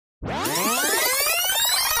Okay,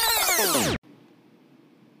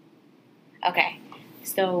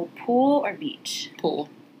 so pool or beach? Pool.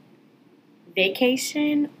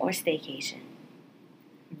 Vacation or staycation?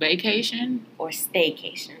 Vacation. Or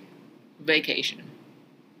staycation? Vacation.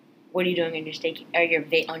 What are you doing on your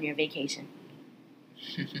on your vacation?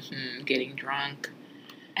 Getting drunk,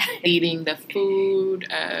 eating the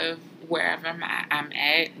food of wherever I'm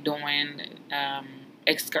at, doing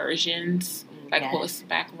excursions, like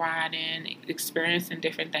horseback riding, experiencing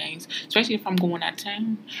different things, especially if I'm going out of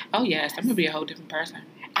town. Oh, yes, I'm going to be a whole different person.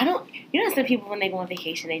 Some people, when they go on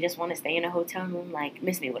vacation, they just want to stay in a hotel room. Like,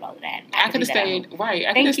 miss me with all of that. I could have stayed,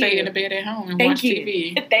 I could have stayed in the bed at home and watched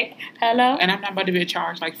TV. Hello? And I'm not about to be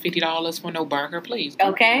charged like $50 for no burger, please.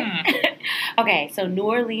 Okay. Okay, so New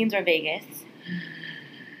Orleans or Vegas?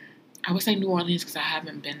 I would say New Orleans because I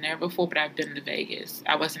haven't been there before, but I've been to Vegas.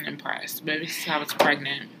 I wasn't impressed. Maybe because I was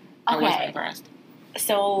pregnant. I wasn't impressed.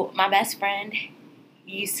 So my best friend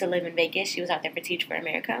used to live in Vegas. She was out there for Teach for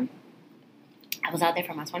America. I was out there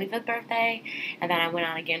for my 25th birthday, and then I went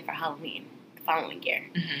out again for Halloween the following year.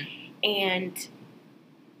 Mm-hmm. And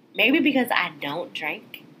maybe because I don't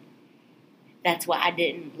drink, that's why I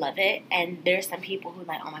didn't love it. And there's some people who are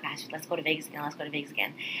like, oh my gosh, let's go to Vegas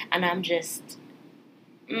again. And I'm just...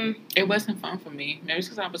 It wasn't fun for me. Maybe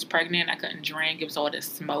because I was pregnant, I couldn't drink. It was all this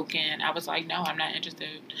smoking. I was like, no, I'm not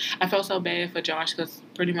interested. I felt so bad for Josh because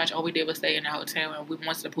pretty much all we did was stay in a hotel, and we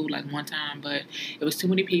went to the pool like one time, but it was too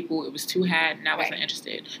many people. It was too hot, and I wasn't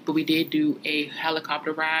interested. But we did do a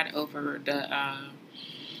helicopter ride over the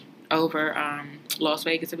Las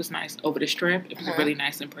Vegas. It was nice. Over the Strip, it was really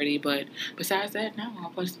nice and pretty. But besides that, no,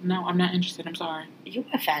 I'm not interested. I'm sorry. You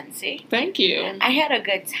were fancy. Thank you. I had a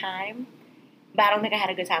good time. But I don't think I had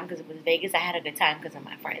a good time because it was Vegas. I had a good time because of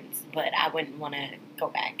my friends. But I wouldn't want to go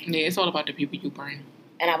back. Yeah, it's all about the people you bring.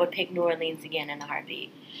 And I would pick New Orleans again in a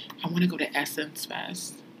heartbeat. I want to go to Essence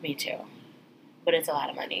Fest. Me too. But it's a lot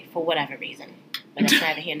of money for whatever reason. But it's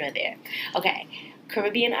neither here nor there. Okay.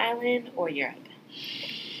 Caribbean island or Europe?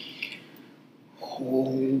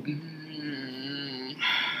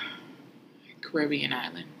 Caribbean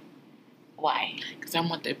island. Why? Because I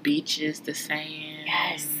want the beaches, the sand.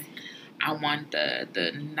 Yes. I want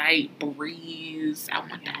the night breeze. I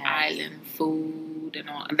want the island food and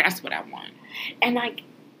all. That's what I want. And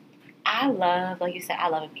I love, like you said, I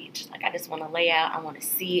love a beach. Like I just want to lay out. I want to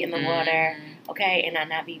see in the water, okay, and I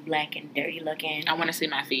not be black and dirty looking. I want to see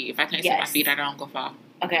my feet. If I can't see my feet, I don't go far.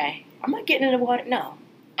 Okay, I'm not getting in the water. No,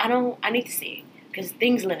 I don't. I need to see because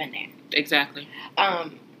things live in there. Exactly.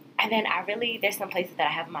 And then there's some places that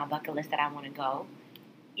I have on my bucket list that I want to go,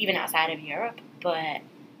 even outside of Europe, but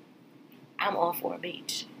I'm all for a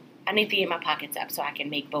beach. I need to get my pockets up so I can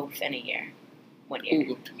make both in a year. 1 year.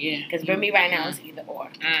 Ooh, yeah. Because for me right now, it's either or.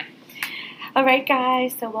 All right,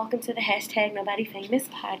 guys. So welcome to the #Nobody Famous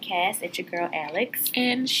podcast. It's your girl, Alex.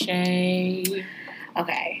 And Shay.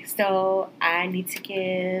 Okay, so I need to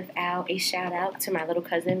give out a shout out to my little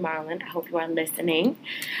cousin, Marlon. I hope you are listening.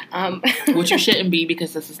 Which you shouldn't be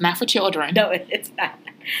because this is not for children. No, it's not.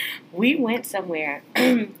 We went somewhere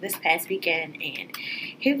this past weekend, and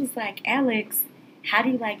he was like, Alex, how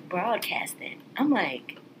do you like broadcasting? I'm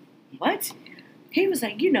like, what? He was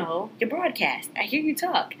like, you broadcast. I hear you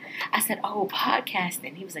talk. I said, oh,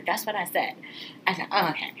 podcasting. He was like, that's what I said. I said, oh,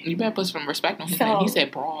 okay. You better put some respect on his name. He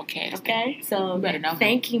said broadcasting. Okay, so you better know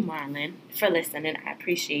thank you, Marlon, for listening. I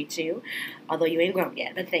appreciate you. Although you ain't grown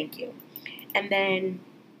yet, but thank you. And then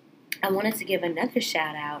I wanted to give another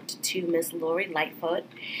shout out to Miss Lori Lightfoot.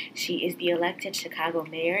 She is the elected Chicago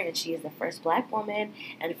mayor, and she is the first black woman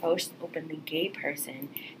and first openly gay person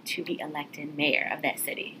to be elected mayor of that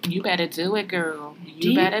city. You better do it, girl.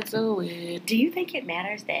 You better do it. Do you think it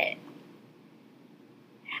matters that...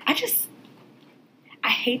 I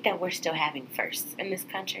hate that we're still having firsts in this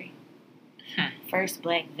country. First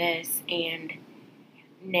black this, and...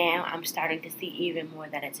 now I'm starting to see even more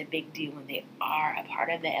that it's a big deal when they are a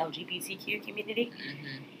part of the LGBTQ community.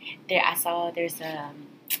 Mm-hmm. I saw there's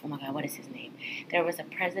oh my God, what is his name? There was a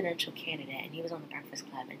presidential candidate, and he was on the Breakfast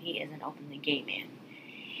Club, and he is an openly gay man.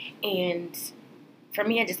 And for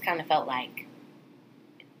me, I just kind of felt like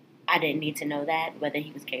I didn't need to know that, whether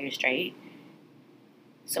he was gay or straight.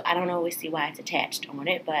 So I don't always see why it's attached on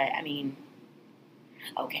it, but I mean,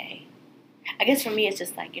 okay. I guess for me, it's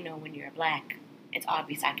just like, when you're black, it's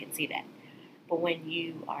obvious I can see that. But when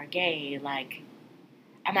you are gay, like,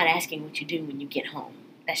 I'm not asking what you do when you get home.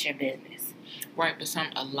 That's your business. Right, but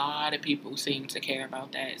a lot of people seem to care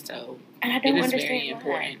about that, so and I don't it is understand very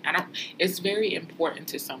important. It's very important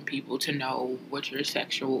to some people to know what your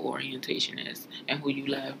sexual orientation is and who you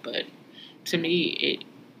love, but to me,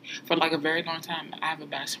 for like a very long time, I have a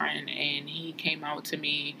best friend, and he came out to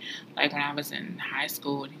me like when I was in high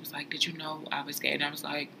school, and he was like, "Did you know I was gay?" And I was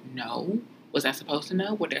like, "No." Was I supposed to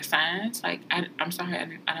know? Were there signs? Like, I'm sorry,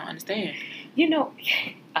 I don't understand. You know,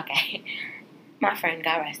 okay. My friend,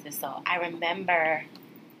 God rest his soul, I remember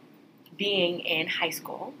being in high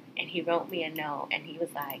school, and he wrote me a note, and he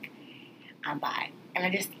was like, "I'm bi." And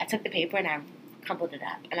I took the paper and I crumpled it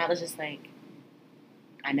up, and I was just like,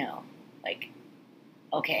 "I know." Like,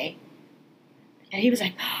 okay. And he was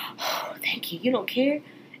like, "Oh, thank you. You don't care?"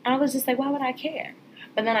 And I was just like, why would I care?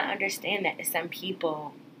 But then I understand that to some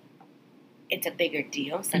people, it's a bigger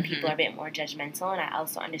deal. Some people are a bit more judgmental, and I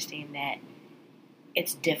also understand that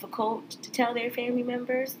it's difficult to tell their family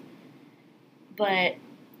members. But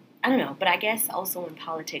I don't know. But I guess also in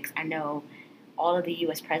politics, I know all of the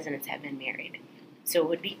U.S. presidents have been married. So it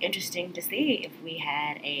would be interesting to see if we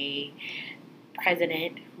had a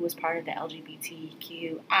president who was part of the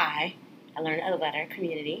LGBTQI, I learned a letter,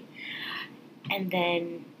 community, and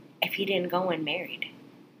then if he didn't go and married.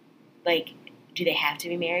 Like, do they have to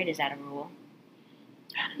be married? Is that a rule?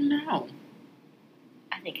 I don't know.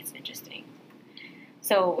 I think it's interesting.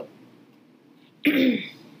 So,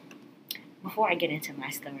 before I get into my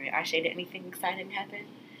story, Arshay, did anything exciting happen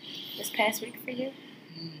this past week for you?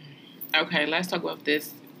 Okay, let's talk about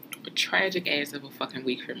this tragic ass of a fucking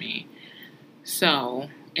week for me. So,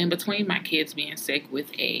 in between my kids being sick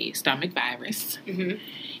with a stomach virus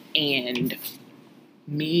and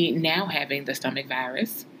me now having the stomach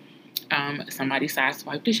virus, somebody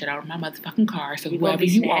sideswiped the shit out of my motherfucking car. So whoever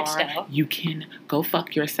you are, you can go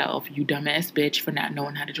fuck yourself, you dumbass bitch, for not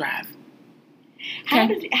knowing how to drive. How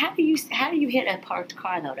do you hit a parked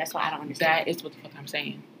car though? That's what I don't understand. That is what the fuck I'm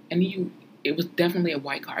saying. And it was definitely a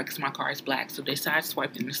white car because my car is black. So they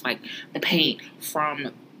sideswiped and it's like the paint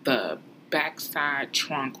from the backside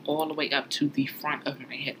trunk all the way up to the front of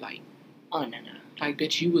my headlight. Oh no. Like,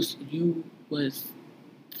 bitch, you was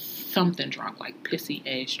something drunk, like pissy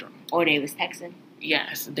ass drunk. Or they was texting.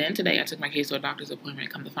 Yes. Then today I took my kids to a doctor's appointment.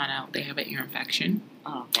 Come to find out they have an ear infection.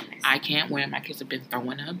 Oh goodness. I can't win. My kids have been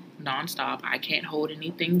throwing up nonstop. I can't hold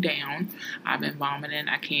anything down. I've been vomiting.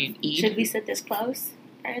 I can't eat. Should we sit this close,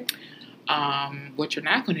 friend? What you're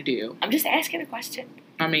not going to do. I'm just asking a question.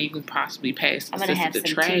 I mean, you can possibly pass the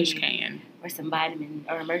trash can. Or some vitamin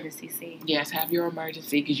or emergency C. Yes, have your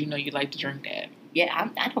emergency because you know you like to drink that. Yeah,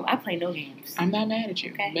 I play no games. I'm not mad at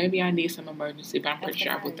you. Okay. Maybe I need some emergency, but I'm pretty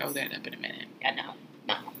sure I will throw that up in a minute. Yeah,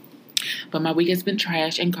 no. But my week has been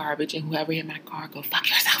trash and garbage, and whoever hit my car, go fuck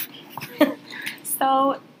yourself.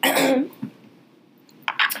 So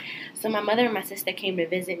my mother and my sister came to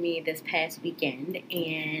visit me this past weekend,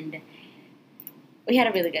 and we had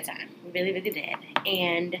a really good time. We really, really did.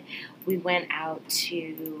 And we went out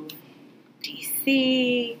to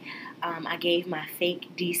D.C. I gave my fake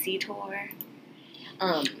D.C. tour.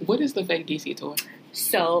 What is the fake D.C. tour?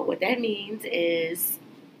 So what that means is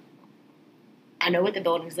I know what the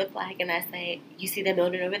buildings look like, and I say, you see that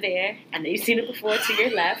building over there? I know you've seen it before, to your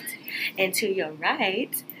left, and to your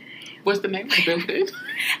right. What's the name of the building?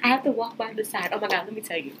 I have to walk by the side. Oh my God, let me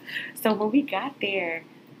tell you. So when we got there,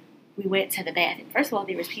 we went to the bathroom. First of all,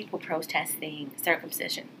 there was people protesting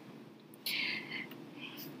circumcision.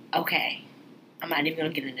 Okay, I'm not even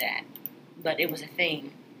going to get into that, but it was a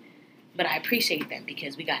thing. But I appreciate them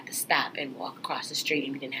because we got to stop and walk across the street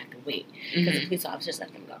and we didn't have to wait because the police officers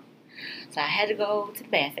let them go. So I had to go to the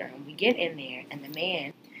bathroom. We get in there, and the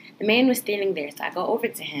man was standing there. So I go over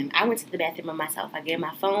to him. I went to the bathroom by myself. I gave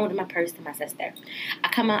my phone and my purse to my sister. I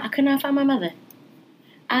come out. I could not find my mother.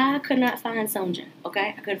 I could not find Sonja.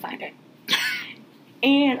 Okay, I couldn't find her.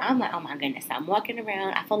 And I'm like, oh my goodness. I'm walking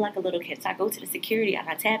around. I feel like a little kid. So I go to the security and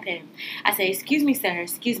I tap him. I say, excuse me, sir.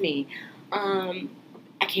 Excuse me.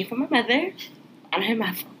 I came for my mother. I don't have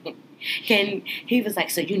my phone. And he was like,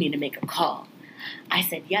 so you need to make a call. I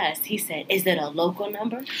said, yes. He said, is it a local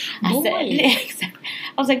number? I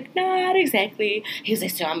was like, no, not exactly. He was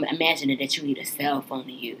like, so I'm imagining that you need a cell phone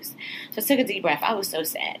to use. So I took a deep breath. I was so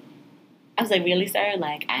sad. I was like, really, sir?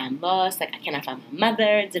 Like, I am lost. Like, I cannot find my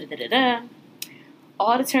mother. Da-da-da-da-da.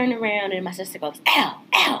 All to turn around, and my sister goes,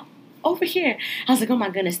 ow, over here. I was like, oh my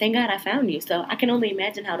goodness, thank God I found you. So I can only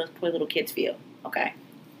imagine how those poor little kids feel. Okay.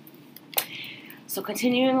 So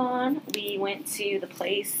continuing on, we went to the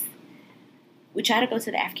place. We tried to go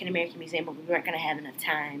to the African American Museum, but we weren't going to have enough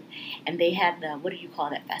time. And they had the, what do you call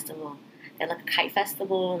that festival? They had like a kite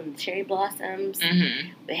festival and cherry blossoms.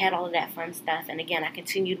 Mm-hmm. They had all of that fun stuff. And again, I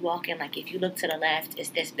continued walking. Like, if you look to the left, it's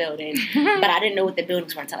this building. But I didn't know what the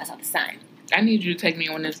buildings were until I saw the sign. I need you to take me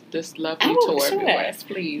on this lovely tour, sure. West,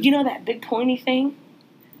 please. You know that big pointy thing?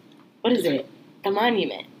 What is it? The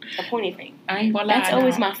monument. A pointy thing. I ain't gonna lie. That's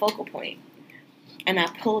always my focal point. And I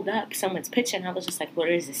pulled up someone's picture and I was just like, well,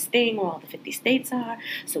 there's this thing where all the 50 states are,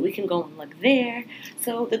 so we can go and look there.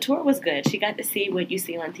 So the tour was good. She got to see what you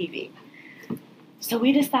see on TV. So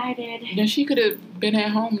we decided... Then she could have been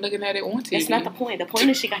at home looking at it on TV. That's not the point. The point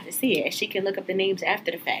is she got to see it and she can look up the names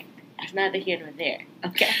after the fact. That's neither here nor there.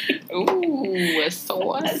 Okay? Ooh,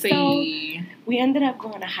 saucy. So we ended up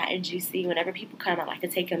going to Hot and Juicy. Whenever people come, I like to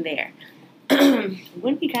take them there.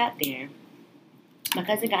 When we got there, my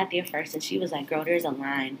cousin got there first, and she was like, girl, there's a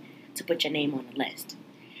line to put your name on the list.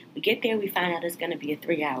 We get there, we find out it's going to be a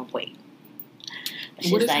 3-hour wait.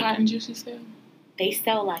 What does Hot and Juicy sell? They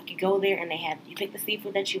sell, like, you go there, and you pick the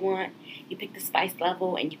seafood that you want, you pick the spice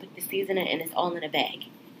level, and you pick the seasoning, and it's all in a bag.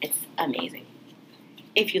 It's amazing.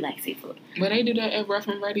 If you like seafood. Will they do that at Rough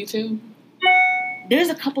and Ready, too? There's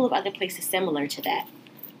a couple of other places similar to that.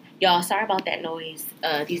 Y'all, sorry about that noise.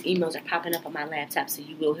 These emails are popping up on my laptop, so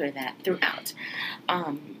you will hear that throughout.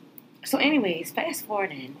 So anyways, fast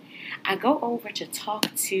forwarding, I go over to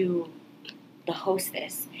talk to the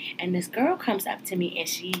hostess, and this girl comes up to me, and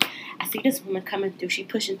I see this woman coming through. She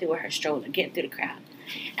pushing through with her stroller, getting through the crowd.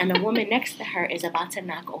 And the woman next to her is about to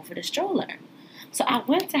knock over the stroller. So I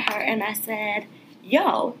went to her, and I said,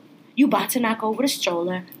 yo, you about to knock over the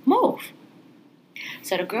stroller, move.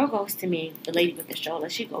 So the girl goes to me, the lady with the stroller,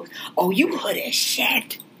 she goes, oh, you hood as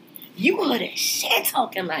shit. You hood as shit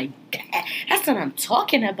talking like that. That's what I'm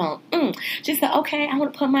talking about. She said, okay, I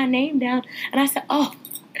want to put my name down. And I said, oh,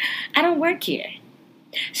 I don't work here.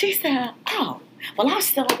 She said, oh, well, I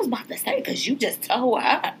was about to say, because you just told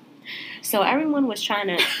her. So everyone was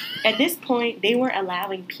trying to, at this point, they weren't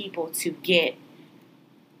allowing people to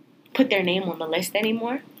put their name on the list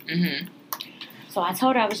anymore. Mm-hmm. So I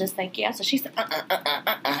told her, I was just like, yeah. So she said,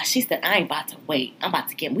 She said, I ain't about to wait.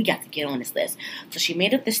 We got to get on this list. So she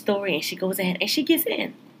made up the story and she goes ahead and she gets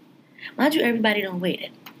in. Mind you, everybody don't wait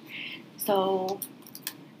it. So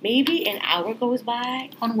maybe an hour goes by.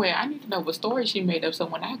 On where? I need to know what story she made up so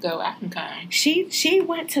when I go, I can come. She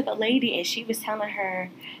went to the lady and she was telling her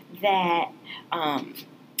that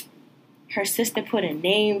her sister put a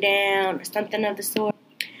name down or something of the sort.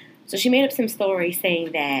 So she made up some story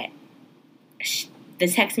saying that the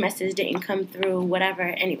text message didn't come through, whatever.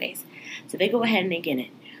 Anyways, so they go ahead and they get it.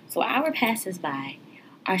 So an hour passes by.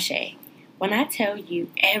 Arshay, when I tell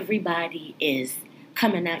you everybody is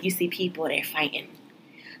coming out, you see people, they're fighting.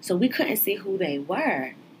 So we couldn't see who they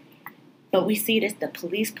were. But we see the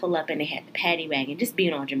police pull up and they had the paddy wagon, just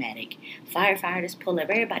being all dramatic. Firefighters pull up,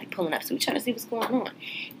 everybody pulling up. So we try to see what's going on.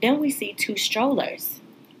 Then we see 2 strollers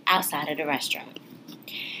outside of the restaurant.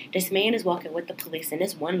 This man is walking with the police, and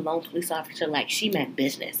this one lone police officer, like, she meant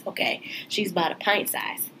business, okay? She's about a pint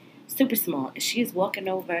size, super small, and she's walking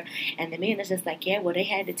over, and the man is just like, yeah, well, they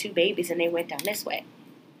had the 2 babies, and they went down this way.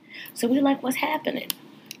 So we're like, what's happening?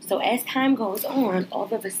 So as time goes on,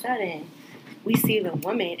 all of a sudden, we see the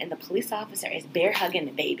woman, and the police officer is bear hugging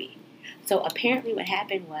the baby. So apparently what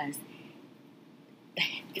happened was,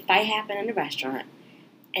 the fight happened in the restaurant,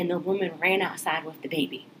 and the woman ran outside with the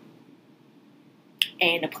baby.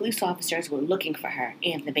 And the police officers were looking for her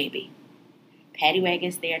and the baby. Paddy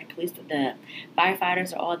wagon's there, the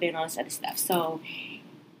firefighters are all there and all this other stuff. So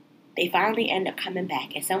they finally end up coming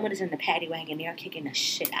back, and someone is in the paddy wagon. They're kicking the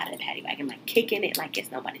shit out of the paddy wagon, like kicking it like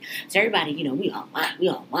it's nobody. So everybody, we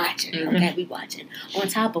all watching, okay? We watching on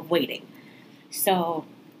top of waiting. So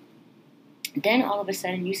then all of a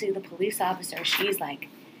sudden you see the police officer.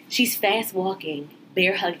 She's fast walking,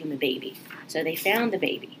 bear hugging the baby. So they found the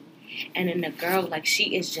baby. And then the girl,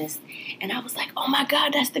 she is just, and I was like, oh my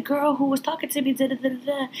God, that's the girl who was talking to me,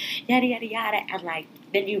 yada, yada, yada. And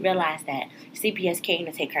then you realize that CPS came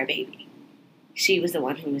to take her baby. She was the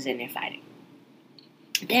one who was in there fighting.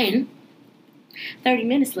 Then, 30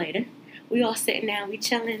 minutes later, we all sitting down, we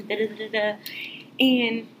chilling,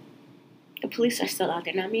 and the police are still out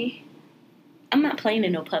there. Now I'm not playing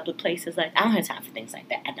in no public places. I don't have time for things like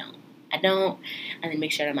that. I don't. And then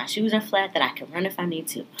make sure that my shoes are flat, that I can run if I need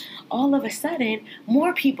to. All of a sudden,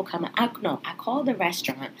 more people come in. I called the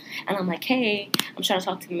restaurant, and I'm like, hey, I'm trying to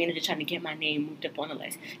talk to the manager, trying to get my name moved up on the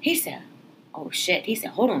list. He said, oh, shit. He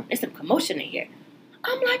said, hold on, there's some commotion in here.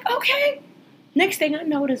 I'm like, okay. Next thing I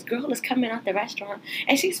know, this girl is coming out the restaurant,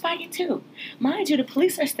 and she's fighting too. Mind you, the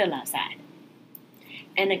police are still outside.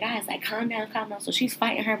 And the guy's like, calm down. So she's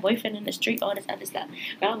fighting her boyfriend in the street, all this other stuff.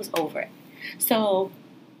 Girl, I was over it. So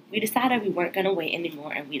we decided we weren't going to wait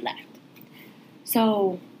anymore, and we left.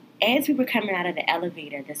 So as we were coming out of the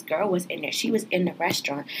elevator, this girl was in there. She was in the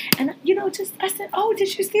restaurant. And, I said, oh,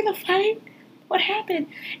 did you see the fight? What happened?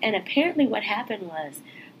 And apparently what happened was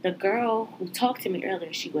the girl who talked to me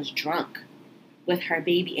earlier, she was drunk. with her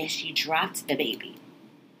baby, and she dropped the baby.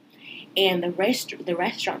 And the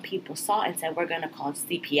restaurant people saw it and said, we're going to call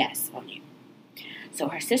CPS on you. So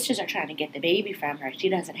her sisters are trying to get the baby from her. She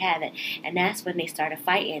doesn't have it. And that's when they started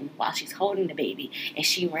fighting while she's holding the baby. And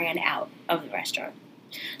she ran out of the restaurant.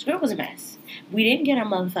 So it was a mess. We didn't get our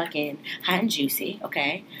motherfucking hot and juicy,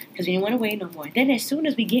 okay? Because we didn't want to wait no more. Then as soon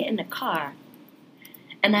as we get in the car,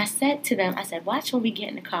 and I said to them, I said, watch when we get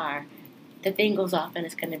in the car, the thing goes off and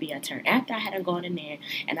it's going to be a turn. After I had gone in there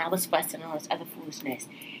and I was fussing all this other foolishness.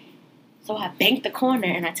 So I banked the corner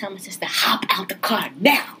and I tell my sister, hop out the car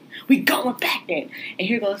now. We going back there. And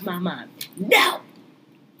here goes my mom. No.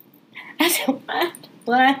 I said,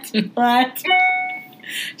 what?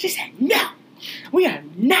 She said, no. We are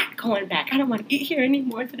not going back. I don't want to get here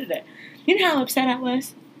anymore. You know how upset I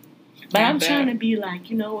was? But I'm trying to be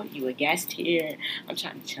like, you know what? You a guest here. I'm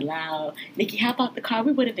trying to chill out. Nikki, hop out the car.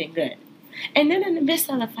 We would have been good. And then in the midst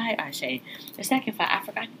of the fight, Ashe, the second fight, I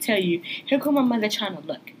forgot to tell you, here go my mother trying to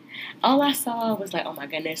look. All I saw was like, oh my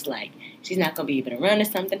goodness, like, she's not going to be able to run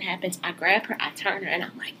if something happens. I grab her, I turn her, and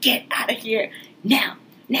I'm like, get out of here now.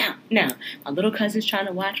 My little cousin's trying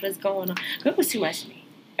to watch what's going on. It was too much to me.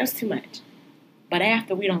 It was too much. But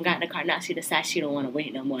after we don't got in the car, now she decides she don't want to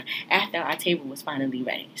wait no more. After our table was finally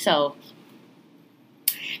ready. So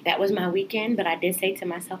that was my weekend. But I did say to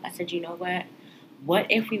myself, I said, you know what? What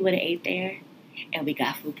if we would have ate there and we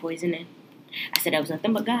got food poisoning? I said, that was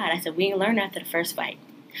nothing but God. I said, we didn't learn after the first fight.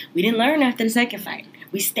 We didn't learn after the second fight.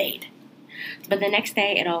 We stayed. But the next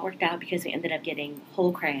day, it all worked out because we ended up getting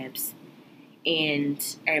whole crabs. And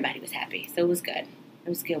everybody was happy. So it was good. It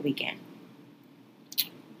was a good weekend.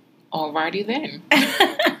 Alrighty then.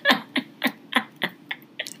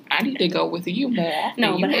 I need to go with you more.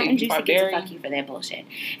 No, but I'm juicy get to fuck you for that bullshit.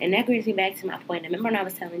 And that brings me back to my point. Remember when I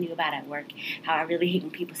was telling you about at work how I really hate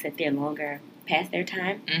when people sit there longer past their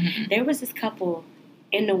time? Mm-hmm. There was this couple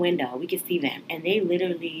in the window. We could see them. And they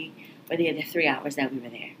literally were there the 3 hours that we were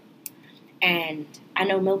there. And I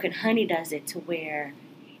know Milk and Honey does it to where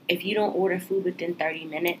if you don't order food within 30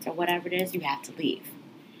 minutes or whatever it is, you have to leave.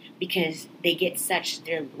 Because they get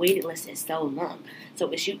their waiting list is so long.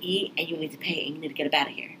 So if you eat and you need to pay and you need to get up out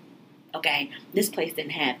of here. Okay? This place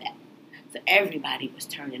didn't have that. So everybody was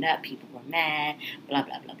turning up. People were mad. Blah,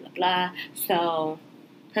 blah, blah, blah, blah. So,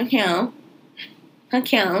 y'all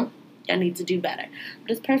need to do better.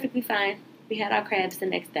 But it's perfectly fine. We had our crabs the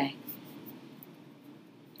next day.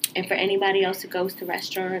 And for anybody else who goes to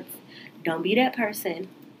restaurants, don't be that person.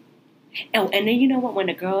 Oh, and then you know what? When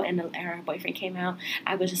the girl and her boyfriend came out,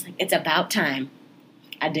 I was just like, it's about time.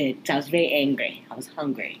 I did. So I was very angry. I was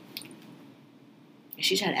hungry. And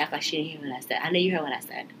she tried to act like she didn't hear what I said. I know you heard what I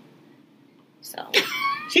said. So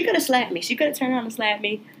she could have slapped me. She could have turned around and slapped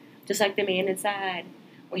me. Just like the man inside.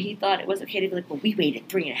 When he thought it was okay to be like, well, we waited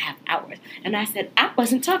 3.5 hours. And I said, I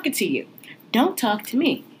wasn't talking to you. Don't talk to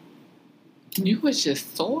me. You was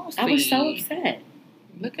just saucy. I was so upset.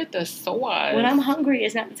 Look at the sauce. When I'm hungry,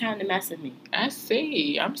 it's not the time to mess with me. I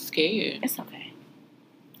see. I'm scared. It's okay.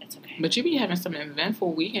 It's okay. But you be having some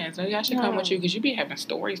eventful weekends. Maybe I should come with you because you be having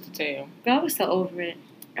stories to tell. Girl, I was so over it.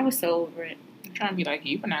 I'm trying to be like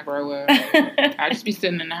you when I grow up. I just be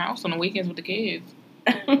sitting in the house on the weekends with the kids.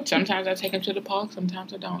 Sometimes I take them to the park.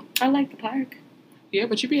 Sometimes I don't. I like the park. Yeah,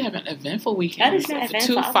 but you be having eventful weekends. That is not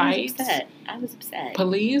eventful. 2 fights. I was upset.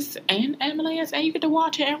 Police and ambulance, and you get to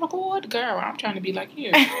watch it and record. Girl, I'm trying to be like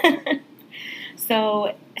you.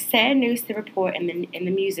 So, sad news to report in the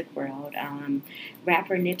music world.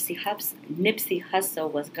 Rapper Nipsey Hussle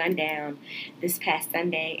was gunned down this past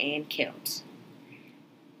Sunday and killed.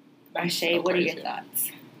 Ashe, what are your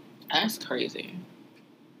thoughts? That's crazy.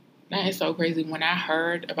 That is so crazy. When I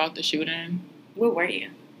heard about the shooting, where were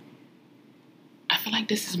you? I feel like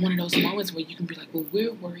this is one of those moments where you can be like, well,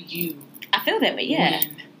 where were you? I feel that way, yeah.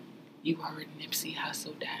 When you heard Nipsey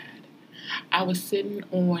Hussle died. I was sitting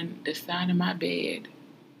on the side of my bed,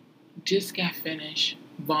 just got finished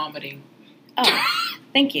vomiting. Oh,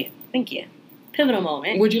 thank you. Pivotal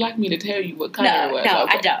moment. Would you like me to tell you what color it was? No,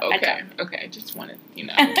 okay. I don't. Okay. Just wanted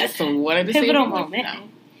to say pivotal moment. No.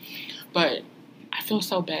 But I feel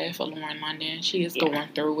so bad for Lauren London. She is going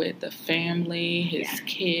through it. The family, his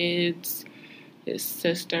kids, his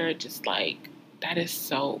sister, just like, that is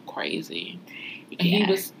so crazy. And he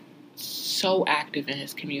was so active in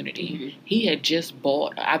his community. Mm-hmm. He had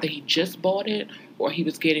either he just bought it or he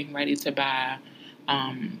was getting ready to buy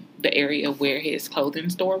the area where his clothing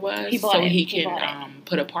store was. He can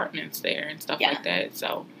put apartments there and stuff like that.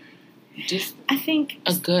 So just I think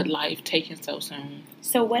a good life taken so soon.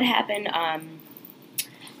 So what happened?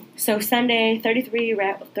 So Sunday,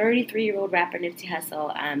 33-year-old rapper Nipsey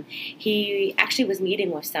Hussle, he actually was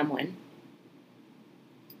meeting with someone,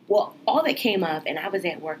 Well, all that came up, and I was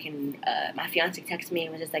at work, and my fiance texted me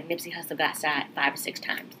and was just like, Nipsey Hussle got shot 5 or 6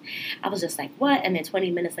 times. I was just like, what? And then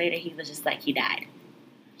 20 minutes later, he was just like, he died.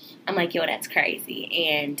 I'm like, yo, that's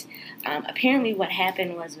crazy. And apparently what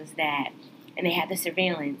happened was that, and they had the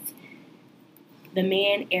surveillance, the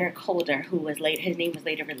man, Eric Holder, who was later, his name was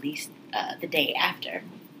later released the day after.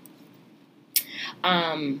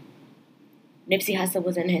 Nipsey Hussle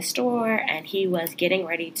was in his store, and he was getting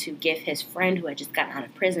ready to give his friend who had just gotten out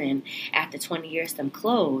of prison after 20 years some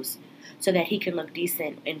clothes so that he could look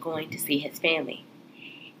decent in going to see his family.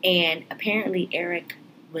 And apparently Eric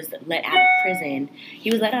was let out of prison. He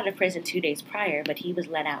was let out of prison 2 days prior, but he was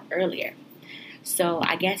let out earlier. So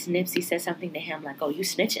I guess Nipsey said something to him like, oh, you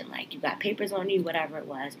snitching, like you got papers on you, whatever it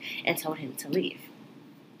was, and told him to leave.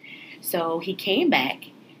 So he came back.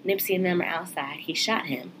 Nipsey and them were outside. He shot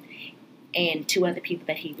him and 2 other people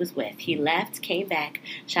that he was with. He left, came back,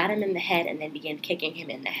 shot him in the head, and then began kicking him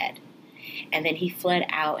in the head. And then he fled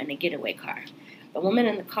out in a getaway car. The woman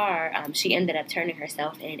in the car, she ended up turning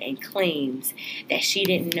herself in and claims that she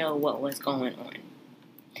didn't know what was going on.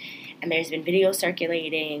 And there's been video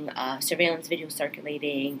circulating, surveillance video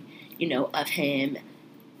circulating, of him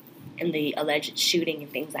and the alleged shooting and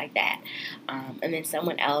things like that. And then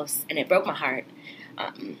someone else, and it broke my heart,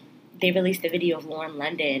 they released a video of Lauren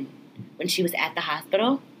London when she was at the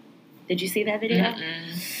hospital. Did you see that video?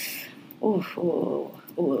 Mm-mm.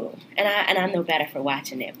 Ooh. And I'm no better for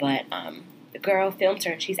watching it, but the girl filmed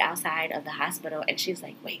her and she's outside of the hospital and she's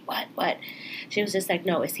like, wait, what? She was just like,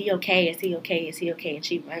 no, is he okay? Is he okay? Is he okay? And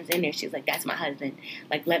she runs in there. She's like, that's my husband.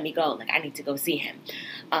 Like, let me go. Like, I need to go see him.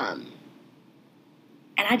 And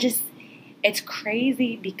it's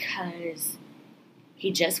crazy because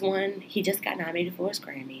he just got nominated for his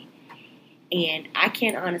Grammy. And I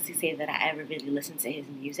can't honestly say that I ever really listened to his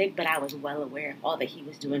music, but I was well aware of all that he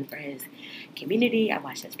was doing for his community. I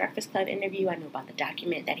watched his Breakfast Club interview. I knew about the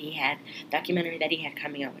documentary that he had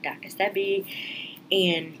coming out with Dr. Sebi.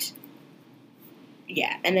 And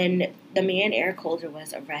yeah, and then the man, Eric Holder,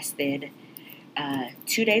 was arrested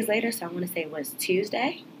 2 days later, so I want to say it was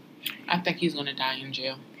Tuesday. I think he's going to die in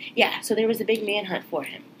jail. Yeah, so there was a big manhunt for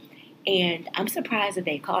him. And I'm surprised that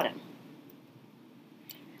they caught him.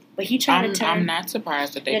 But he tried to turn. I'm not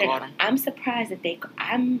surprised that they caught him. I'm surprised that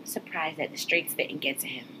the streets didn't get to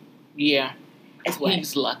him. Yeah, as well.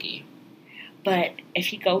 He's lucky. But if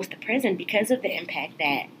he goes to prison because of the impact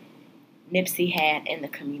that Nipsey had in the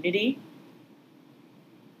community,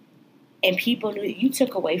 and people knew you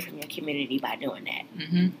took away from your community by doing that.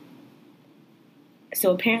 Mm-hmm.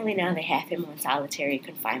 So apparently now they have him on solitary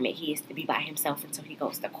confinement. He is to be by himself until he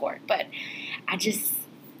goes to court. But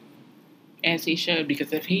as he should,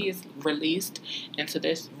 because if he is released into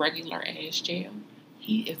this regular ass jail,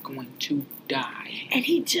 he is going to die. And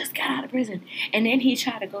he just got out of prison. And then he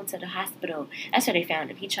tried to go to the hospital. That's where they found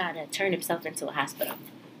him. He tried to turn himself into a hospital.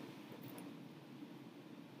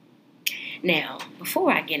 Now,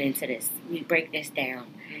 before I get into this, we break this down.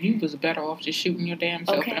 You was better off just shooting your damn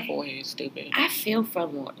self in the forehead, stupid. I feel for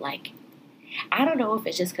Lauren. Like, I don't know if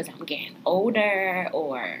it's just because I'm getting older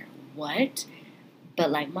or what, but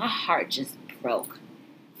like my heart just broke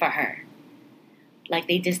for her. Like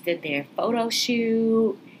they just did their photo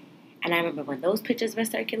shoot, and I remember when those pictures were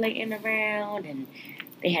circulating around, and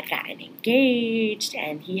they had gotten engaged,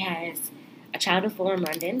 and he has a child with Lauren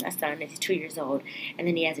London, a son that's 2 years old, and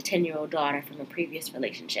then he has a 10-year-old daughter from a previous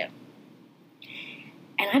relationship.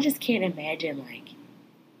 And I just can't imagine, like,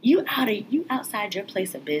 you outside your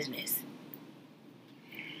place of business,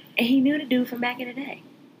 and he knew the dude from back in the day.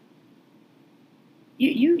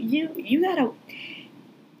 You gotta.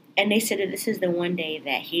 And they said that this is the one day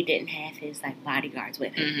that he didn't have his like bodyguards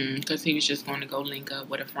with him because he was just going to go link up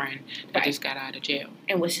with a friend that just got out of jail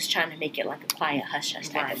and was just trying to make it like a quiet hush hush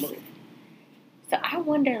type of move. So I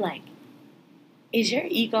wonder, like, is your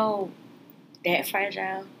ego that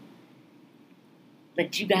fragile?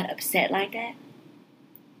 Like you got upset like that?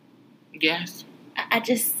 Yes. I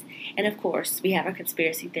just, and of course we have our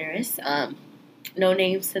conspiracy theorists. No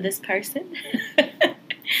names to this person.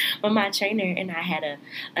 But my trainer and I had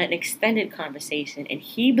an extended conversation, and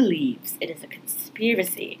he believes it is a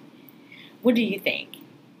conspiracy. What do you think?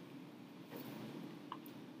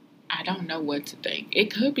 I don't know what to think.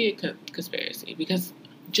 It could be a conspiracy because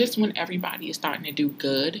just when everybody is starting to do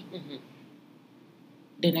good,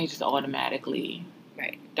 then they just automatically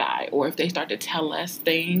die. Or if they start to tell us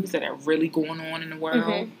things that are really going on in the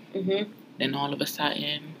world, then all of a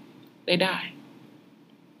sudden they die.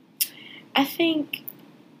 I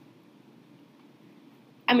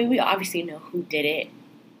mean, we obviously know who did it,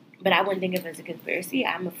 but I wouldn't think of it as a conspiracy.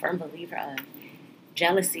 I'm a firm believer of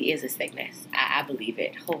jealousy is a sickness. I believe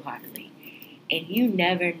it wholeheartedly. And you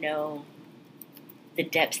never know the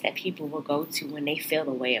depths that people will go to when they feel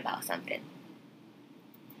a way about something.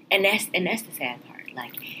 And that's the sad part.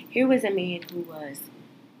 Like, here was a man who was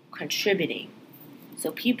contributing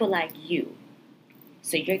so people like you,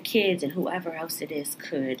 so your kids and whoever else it is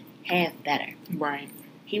could have better. Right.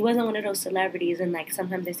 He wasn't one of those celebrities, and like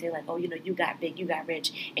sometimes they say like, oh, you got big, you got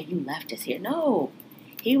rich, and you left us here. No,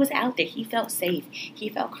 he was out there. He felt safe. He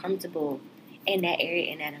felt comfortable in that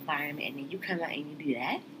area, in that environment, and then you come out and you do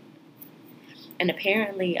that. And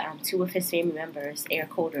apparently, 2 of his family members, air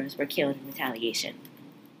quotas, were killed in retaliation.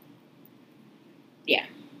 Yeah,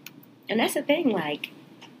 and that's the thing. Like,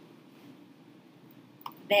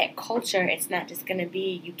 that culture, it's not just gonna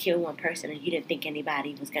be you kill one person and you didn't think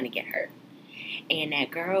anybody was gonna get hurt. And that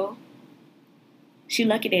girl, she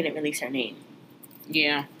lucky they didn't release her name.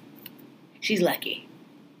 Yeah. She's lucky.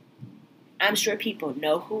 I'm sure people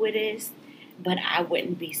know who it is, but I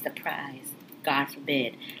wouldn't be surprised, God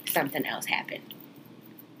forbid, something else happened.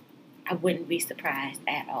 I wouldn't be surprised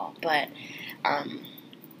at all. But,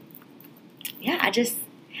 yeah,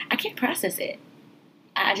 I can't process it.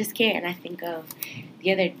 I just can't. And I think of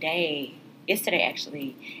the other day, yesterday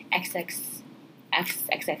actually, XXX,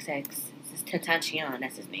 Tentacion,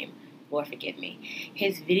 that's his name, Lord forgive me.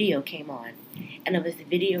 His video came on, and it was the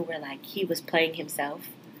video where like he was playing himself,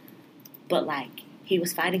 but like he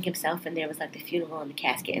was fighting himself, and there was like the funeral and the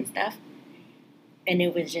casket and stuff, and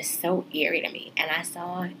it was just so eerie to me. And I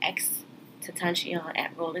saw Tentacion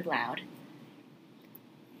at Rolling Loud,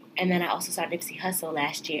 and then I also saw Nipsey Hussle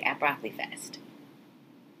last year at Broccoli Fest.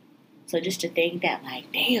 So just to think that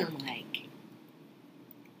like, damn, like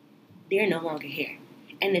they're no longer here.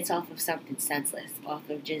 And it's off of something senseless, off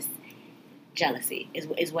of just jealousy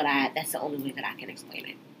is what that's the only way that I can explain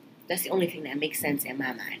it. That's the only thing that makes sense in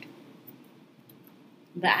my mind.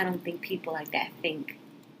 But I don't think people like that think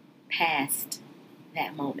past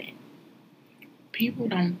that moment. People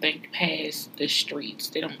don't think past the streets.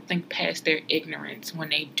 They don't think past their ignorance when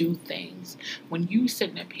they do things. When you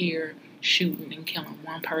sitting up here shooting and killing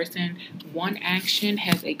one person, one action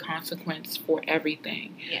has a consequence for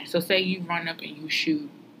everything. Yeah. So say you run up and you shoot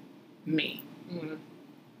me. Mm-hmm.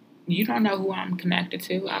 You don't know who I'm connected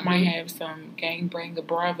to. I might have some gangbanger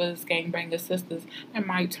brothers, gangbanger sisters that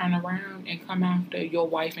might turn around and come after your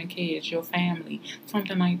wife and kids, your family,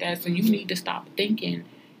 something like that. So you need to stop thinking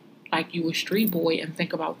like you a street boy and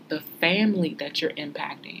think about the family that you're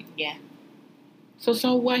impacting. Yeah.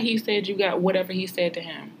 So what? He said you got whatever he said to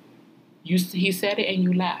him. He said it and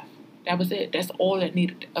you left. That was it. That's all that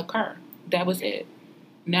needed to occur. That was it.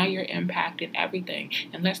 Now you're impacting everything.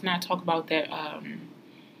 And let's not talk about that.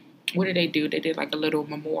 What did they do? They did like a little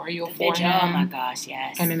memorial for him. Oh my gosh,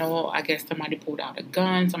 yes. And then I guess somebody pulled out a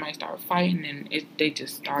gun. Somebody started fighting, and they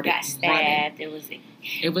just started got stabbed. Running.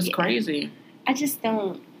 It was crazy. I just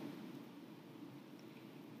don't.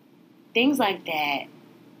 Things like that.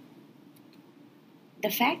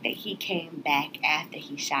 The fact that he came back after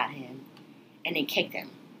he shot him and they kicked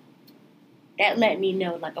him, that let me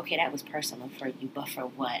know, like, okay, that was personal for you, but for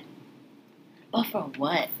what? But for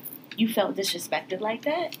what? You felt disrespected like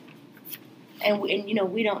that? And you know,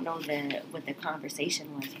 we don't know what the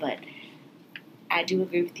conversation was, but I do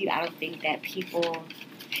agree with you. I don't think that people,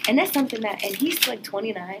 and that's something that, and he's like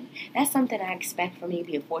 29, that's something I expect from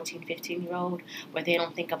maybe a 14, 15-year-old, where they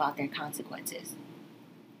don't think about their consequences.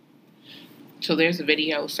 So there's a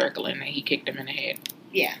video circling that he kicked him in the head.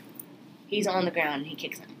 Yeah. He's on the ground and he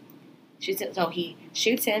kicks him. So he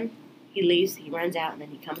shoots him, he leaves, he runs out, and then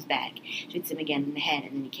he comes back, shoots him again in the head,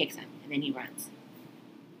 and then he kicks him, and then he runs.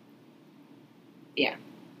 Yeah.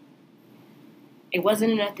 It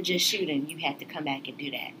wasn't enough to just shoot him. You had to come back and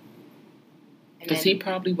do that. Because he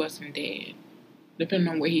probably wasn't dead. Depending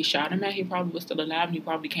on where he shot him at, he probably was still alive, and he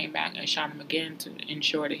probably came back and shot him again to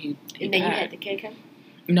ensure that he and then died. You had to kick him?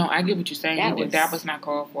 No, I get what you're saying. That was not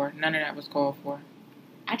called for. None of that was called for.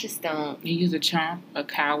 I just don't. He's a chump, a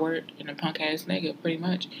coward, and a punk-ass nigga, pretty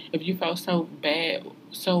much. If you felt so bad,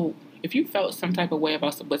 if you felt some type of way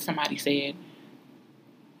about what somebody said,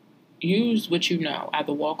 use what you know.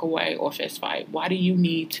 Either walk away or fist fight. Why do you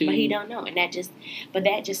need to? But he don't know. And that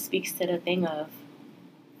just speaks to the thing of,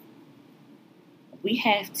 we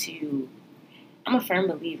have to, I'm a firm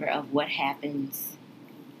believer of what happens,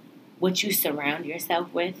 what you surround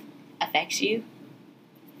yourself with affects you.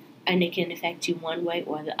 And it can affect you one way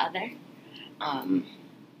or the other. I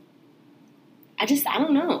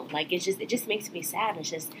don't know. Like, it just makes me sad.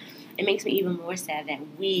 It makes me even more sad that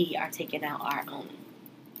we are taking out our own.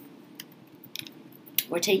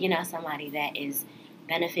 We're taking out somebody that is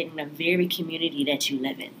benefiting the very community that you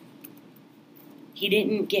live in. He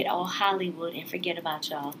didn't get all Hollywood and forget about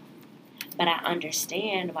y'all. But I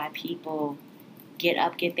understand why people get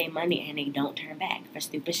up, get their money, and they don't turn back for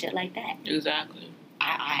stupid shit like that. Exactly.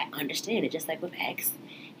 I understand it. Just like with X,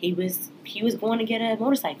 he was going to get a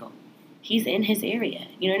motorcycle. He's in his area.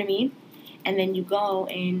 You know what I mean? And then you go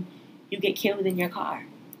and you get killed in your car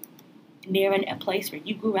near a place where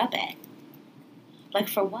you grew up at. Like,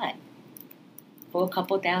 for what? For a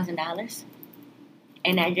couple $1,000s?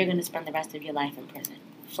 And now you're going to spend the rest of your life in prison.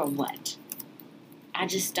 For what? I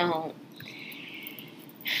just don't.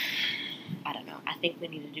 I don't know. I think we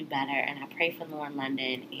need to do better. And I pray for Lauren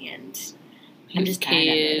London and I'm just tired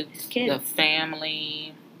of it. His kids. The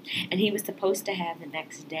family. And he was supposed to have the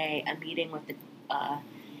next day a meeting with the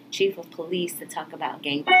chief of police to talk about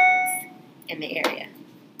gang violence in the area.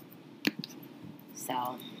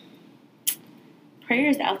 So,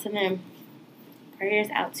 prayers out to them. Prayers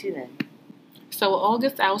out to them. So,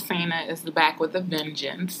 August Alsina is back with a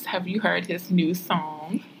vengeance. Have you heard his new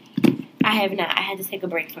song? I have not. I had to take a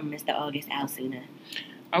break from Mr. August Alsina.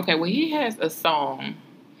 Okay, well, he has a song.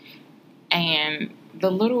 And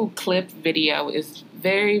the little clip video is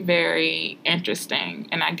very, very interesting.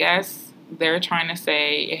 And I guess they're trying to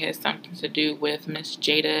say it has something to do with Miss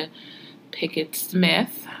Jada Pinkett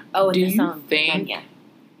Smith. Oh, it's do the song. Think? Yeah.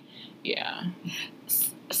 Yeah.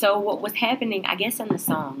 So what was happening, I guess in the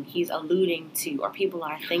song, he's alluding to, or people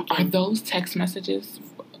are thinking... Are those text messages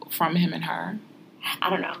from him and her? I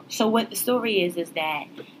don't know. So what the story is that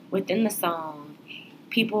within the song,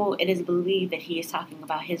 it is believed that he is talking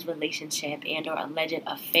about his relationship and or alleged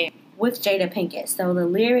affair with Jada Pinkett. So the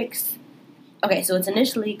lyrics... Okay, so it's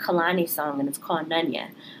initially Kalani's song, and it's called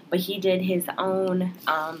Nunya. But he did his own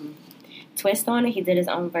twist on it. He did his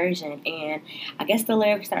own version. And I guess the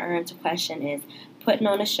lyrics that are into question is... Putting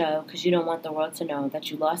on a show because you don't want the world to know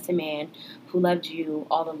that you lost a man who loved you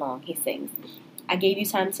all along, he sings. I gave you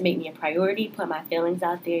time to make me a priority, put my feelings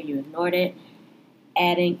out there, you ignored it.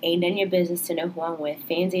 Adding, ain't none of your business to know who I'm with.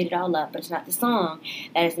 Fans ate it all up, but it's not the song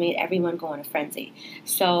that has made everyone go in a frenzy.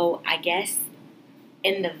 So I guess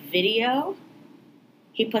in the video,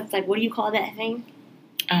 he puts like, what do you call that thing?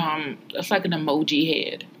 It's like an emoji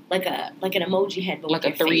head. Like an emoji head, but like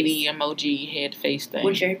with a 3D face. Emoji head face thing.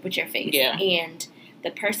 With your face. Yeah. And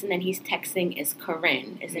the person that he's texting is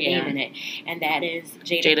Corinne, is the name in it. And that is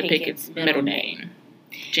Jada Pinkett's middle name.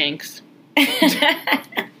 Jinx.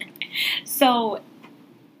 So,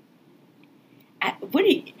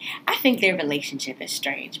 I think their relationship is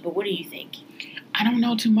strange, but what do you think? I don't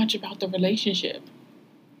know too much about the relationship.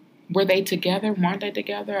 Were they together? Weren't they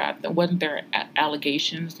together? Wasn't there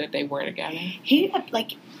allegations that they were together? He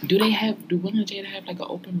like. Do Will and Jada have like an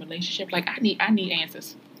open relationship? Like I need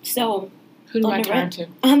answers. So who do I turn to?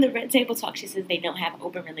 On the Red Table Talk, she says they don't have an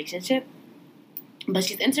open relationship, but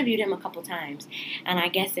she's interviewed him a couple times, and I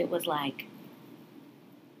guess it was like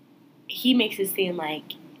he makes it seem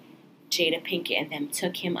like Jada Pinkett and them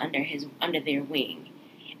took him under their wing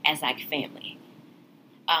as like family.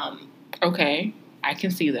 Okay. I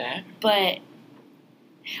can see that. But,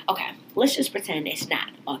 okay, let's just pretend it's not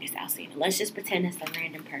August Alsina. Let's just pretend it's a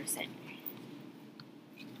random person.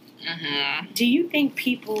 Mm-hmm. Do you think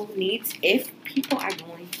if people are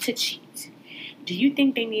going to cheat, do you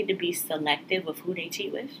think they need to be selective of who they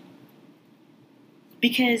cheat with?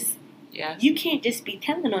 Because you can't just be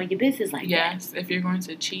telling all your business like that. Yes, if you're going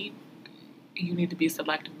to cheat, you need to be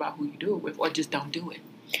selective about who you do it with, or just don't do it.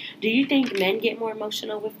 Do you think men get more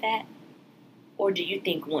emotional with that? Or do you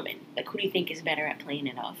think women? Like, who do you think is better at playing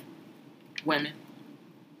it off? Women.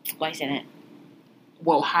 Why you say that?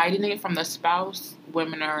 Well, hiding it from the spouse,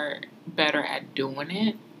 women are better at doing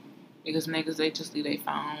it. Because niggas, they just leave their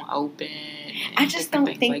phone open. I just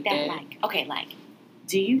don't think that, okay,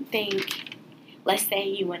 do you think, let's say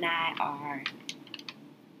you and I are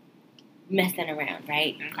messing around,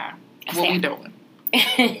 right? Okay. What we doing?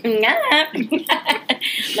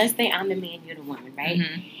 Let's say I'm the man, you're the woman, right?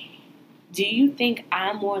 Mm-hmm. Do you think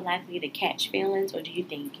I'm more likely to catch feelings, or do you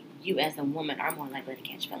think you as a woman are more likely to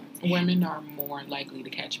catch feelings? Women are more likely to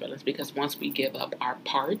catch feelings because once we give up our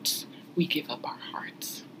parts, we give up our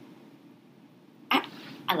hearts.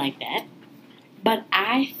 I like that. But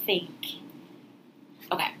I think,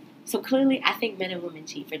 okay, so clearly I think men and women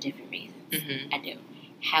cheat for different reasons. Mm-hmm. I do.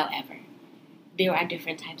 However, there are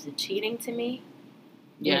different types of cheating to me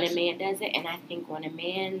when a man does it. And I think when a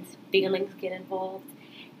man's feelings get involved,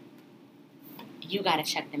 you got to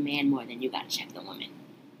check the man more than you got to check the woman.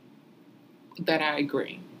 That I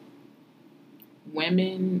agree.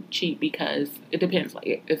 Women cheat because, it depends,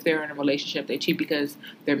 like if they're in a relationship, they cheat because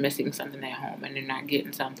they're missing something at home and they're not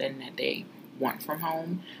getting something that they want from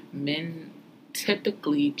home. Men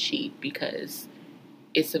typically cheat because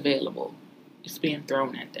it's available. It's being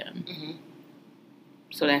thrown at them. Mm-hmm.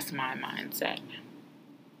 So that's my mindset.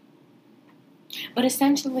 But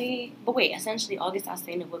essentially, August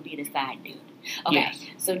Alsina would be the side dude. Okay, Yes.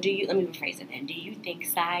 so let me rephrase it then. Do you think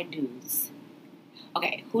side dudes,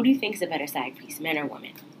 who do you think is a better side piece, men or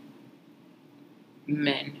women?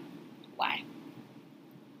 Men. Why?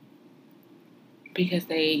 Because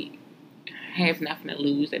they have nothing to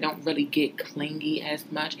lose. They don't really get clingy as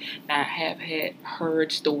much. Now, I have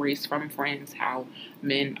heard stories from friends how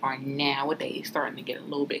men are nowadays starting to get a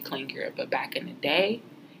little bit clingier. But back in the day,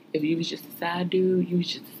 if you was just a side dude, you was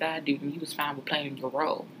just a side dude, and you was fine with playing your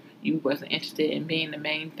role. You wasn't interested in being the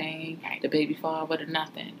main thing, the baby father, or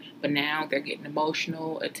nothing. But now they're getting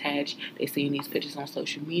emotional, attached. They seeing these pictures on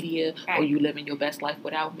social media, or you living your best life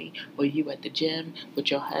without me, or you at the gym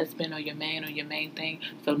with your husband or your man or your main thing.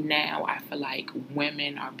 So now I feel like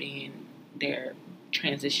women they're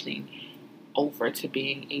transitioning over to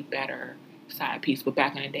being a better side piece. But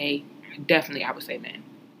back in the day, definitely I would say men.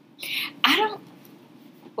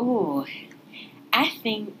 I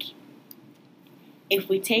think if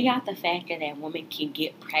we take out the fact that a woman can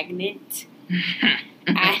get pregnant,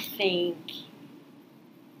 I think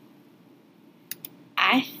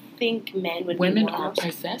men would Women be more are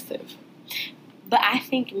possessive. But I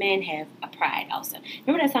think men have a pride also.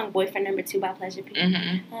 Remember that song Boyfriend Number 2 by Pleasure P?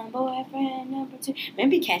 Mm-hmm. Boyfriend Number 2. Men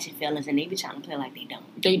be catching feelings and they be trying to play like they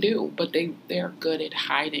don't. They do, but they're good at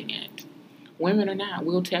hiding it. Women are not.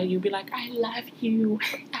 We'll tell you, be like, I love you.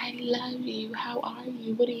 I love you. How are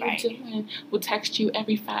you? What are you doing? We'll text you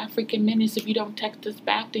every 5 freaking minutes. If you don't text us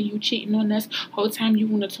back, then you cheating on us. Whole time you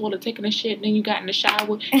on the toilet taking a shit, and then you got in the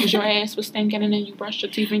shower because your ass was stinking, and then you brushed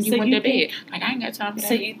your teeth and you went to bed. Like, I ain't got time for that.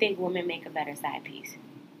 So you think women make a better side piece?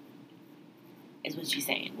 Is what you're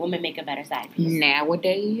saying. Women make a better side piece.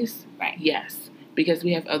 Nowadays, right? Yes. Because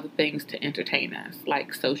we have other things to entertain us.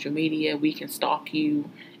 Like social media, we can stalk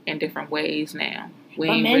you in different ways now.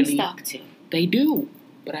 But men stalk too. They do.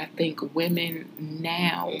 But I think women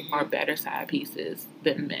now are better side pieces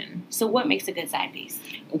than men. So what makes a good side piece?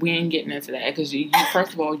 We ain't getting into that because you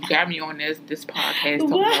first of all, you got me on this podcast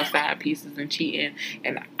talking about side pieces and cheating,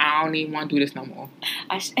 and I don't even want to do this no more.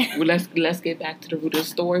 Well, let's get back to the root of the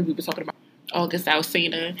story. We were talking about August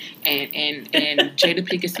Alsina and Jada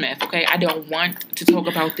Pinkett Smith. Okay, I don't want to talk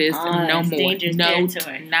about this no more. No,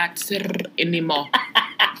 not anymore.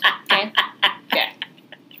 Okay. Yeah.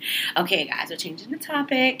 Okay, guys, we're changing the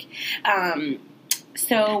topic.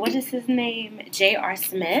 So what is his name? J.R.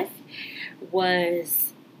 Smith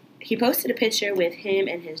he posted a picture with him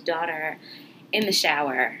and his daughter in the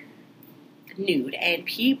shower, nude, and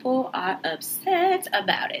people are upset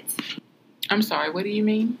about it. I'm sorry. What do you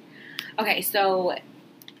mean? Okay, so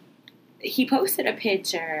he posted a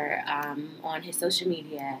picture on his social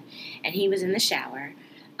media, and he was in the shower,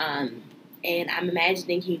 and I'm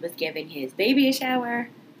imagining he was giving his baby a shower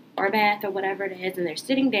or a bath or whatever it is, and they're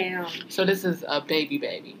sitting down. So this is a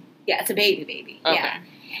baby? Yeah, it's a baby. Okay. Yeah.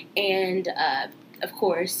 And, of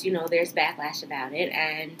course, there's backlash about it,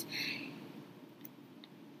 and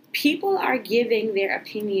people are giving their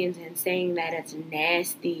opinions and saying that it's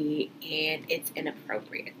nasty and it's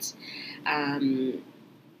inappropriate.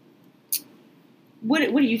 What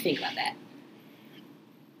do you think about that?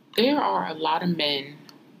 There are a lot of men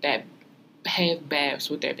that have baths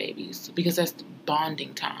with their babies because that's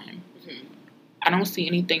bonding time. Mm-hmm. I don't see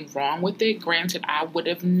anything wrong with it. Granted, I would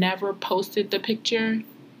have never posted the picture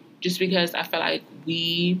just because I feel like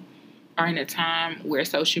we are in a time where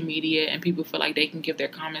social media and people feel like they can give their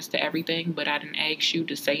comments to everything, but I didn't ask you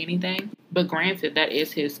to say anything. But granted, that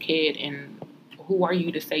is his kid, and who are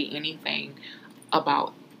you to say anything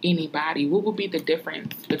about anybody? What would be the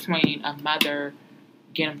difference between a mother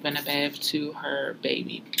getting in a bath to her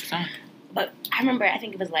baby son? But I remember, I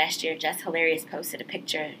think it was last year, Jess Hilarious posted a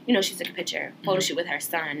picture. She took a picture, photo shoot with her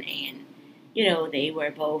son, and, they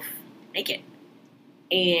were both naked.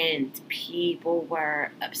 And people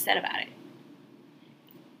were upset about it.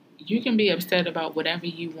 You can be upset about whatever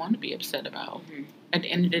you want to be upset about. Mm-hmm. At the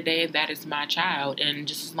end of the day, that is my child, and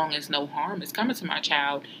just as long as no harm is coming to my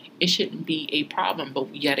child, it shouldn't be a problem.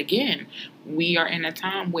 But yet again, we are in a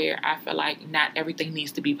time where I feel like not everything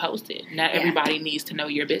needs to be posted. Not everybody needs to know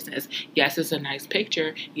your business. Yes, it's a nice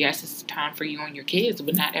picture. Yes, it's time for you and your kids,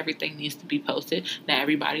 but not everything needs to be posted. Not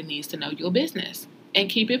everybody needs to know your business. And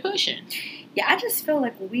keep it pushing. Yeah, I just feel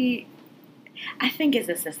like I think as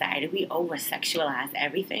a society, we over-sexualize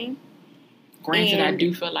everything. Granted, I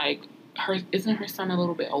do feel like isn't her son a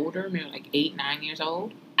little bit older? Maybe like 8, 9 years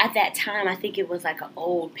old? At that time, I think it was like an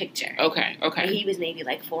old picture. Okay. And he was maybe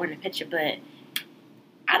like 4 in the picture, but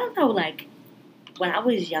I don't know, like, when I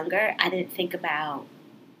was younger, I didn't think about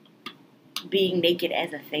being naked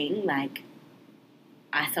as a thing. Like,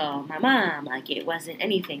 I saw my mom. Like, it wasn't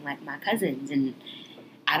anything like my cousins. And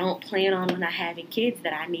I don't plan on, when I having kids,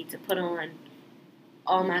 that I need to put on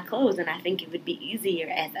all my clothes. And I think it would be easier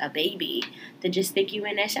as a baby to just stick you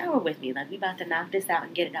in that shower with me. Like, we about to knock this out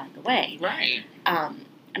and get it out the way. Right.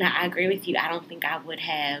 And I agree with you. I don't think I would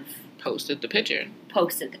have posted the picture.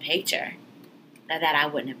 Now, that I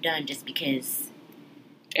wouldn't have done, just because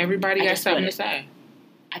everybody got something to say.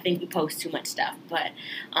 I think we post too much stuff. But,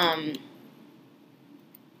 yeah,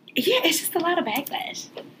 it's just a lot of backlash.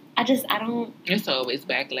 I don't... It's always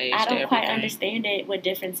backlash. I don't quite understand it, what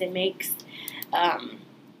difference it makes. I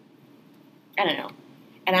don't know.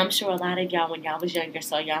 And I'm sure a lot of y'all, when y'all was younger,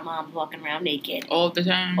 saw y'all mom walking around naked. All the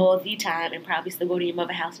time. And probably still go to your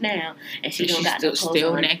mother's house now. And she don't got no clothes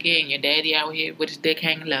still on. naked, and your daddy out here with his dick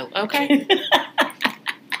hanging low. Okay.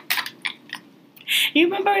 You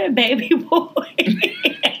remember the baby boy?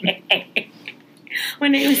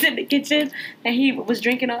 When they was in the kitchen and he was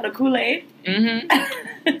drinking all the Kool-Aid?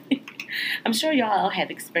 Mm-hmm. I'm sure y'all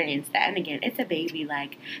have experienced that. And again, it's a baby.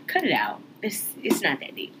 Like, cut it out. It's not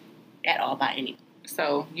that deep at all by any.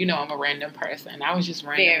 So, I'm a random person. I was just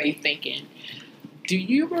randomly thinking, do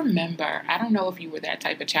you remember, I don't know if you were that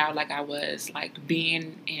type of child like I was, like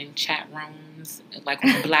being in chat rooms, like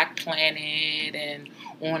on Black Planet and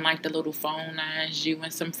on like the little phone lines, you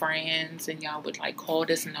and some friends, and y'all would like call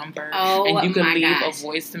this number and you could leave a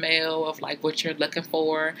voicemail of like what you're looking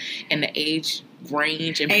for and the age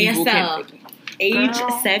range, and people can... Age,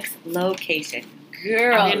 sex, location.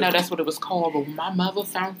 Girl. I didn't know that's what it was called, but my mother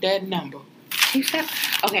found that number.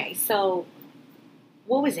 Okay, so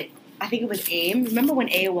what was it? I think it was AIM. Remember when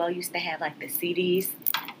AOL used to have like the CDs?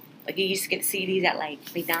 Like, you used to get CDs at like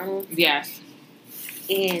McDonald's? Yes.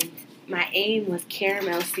 And my AIM was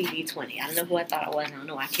Caramel CD20. I don't know who I thought it was. I don't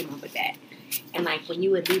know why I came up with that. And like, when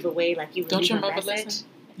you would leave away, like you would leave a message. Don't your mother listen?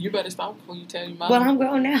 You better stop before you tell your mother. Well, I'm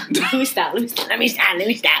grown now. Let me stop. I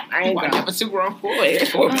ain't grown. Never too grown for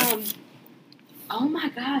it. Oh my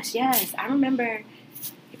gosh, yes. I remember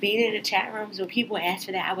being in the chat rooms when people asked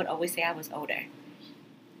for that. I would always say I was older.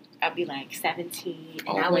 I'd be like 17,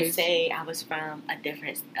 and I would say I was from a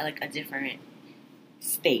different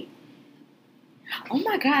state. Oh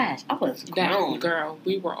my gosh, I was grown. Girl,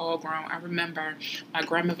 we were all grown. I remember my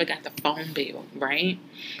grandmother got the phone bill, right?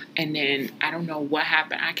 And then I don't know what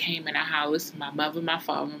happened. I came in the house. My mother, my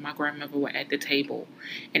father, and my grandmother were at the table,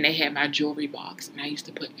 and they had my jewelry box. And I used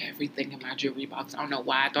to put everything in my jewelry box. I don't know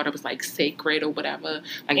why. I thought it was like sacred or whatever.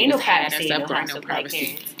 Like, ain't no privacy.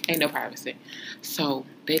 Ain't no privacy. So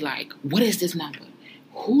they like, what is this number?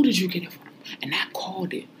 Who did you get it from? And I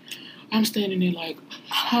called it. I'm standing there like,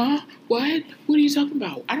 huh? What? What are you talking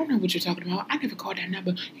about? I don't know what you're talking about. I never called that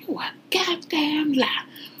number. You a goddamn lie.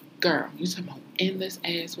 Girl, you talking about endless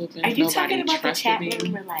ass whooping. Are you talking about the chat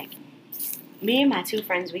room where, like, me and my two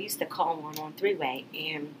friends, we used to call one on three-way,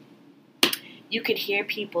 and you could hear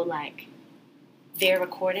people, like, their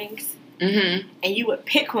recordings, and you would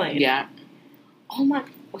pick one. Yeah. Oh, my...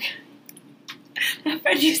 My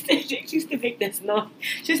friend used to make this noise.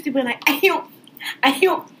 She used to be like, I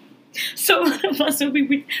So one of us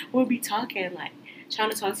would be talking, like, trying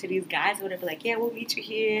to talk to these guys, or whatever, like, yeah, we'll meet you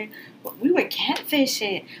here. We were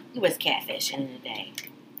catfishing. We was catfishing in the day.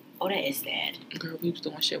 Oh, that is sad. Girl, we was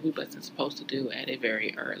doing shit we wasn't supposed to do at a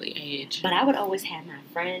very early age. But I would always have my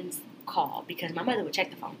friends call, because my mother would check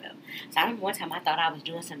the phone bill. So I remember one time I thought I was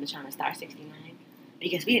doing something trying to star 69,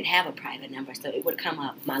 because we didn't have a private number, so it would come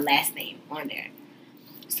up my last name on there.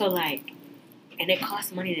 So, like, and it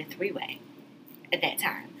cost money to three-way at that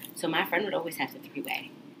time. So my friend would always have to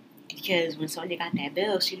three-way. Because when Sonia got that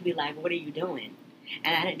bill, she'd be like, what are you doing?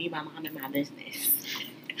 And I didn't need my mom in my business.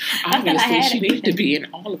 Obviously, she needed to be in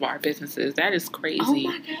all of our businesses. That is crazy. Oh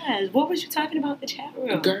my gosh. What was you talking about in the chat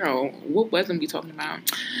room? Girl, what wasn't we talking about?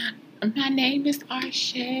 My name is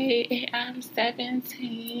Arshay, and I'm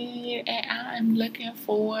 17, and I'm looking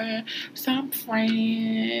for some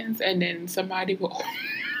friends. And then somebody will...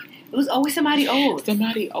 It was always somebody old.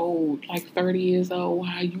 Somebody old, like 30 years old.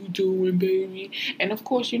 How you doing, baby? And of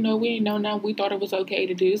course, we ain't know now. We thought it was okay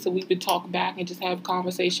to do, so we would talk back and just have a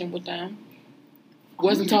conversation with them.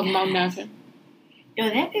 Wasn't talking about nothing.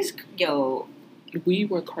 We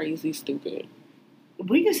were crazy stupid.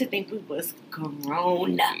 We used to think we was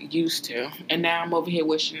grown. Used to. And now I'm over here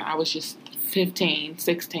wishing I was just 15,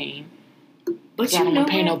 16. But I don't want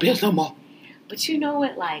to pay no bills no more. But you know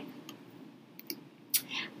what, like,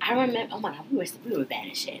 I remember, oh my God, we were bad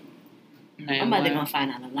as shit. Man, my mother gonna find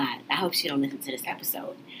out a lot. I hope she don't listen to this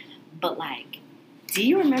episode. But, like, do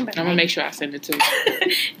you remember... I'm gonna make sure I send it to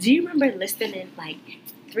you. Do you remember listening, like,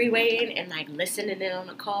 three-waying and like listening in on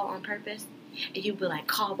a call on purpose, and you'd be like,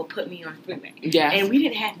 call but put me on three-way. Yes. And we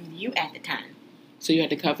didn't have mute at the time. So you had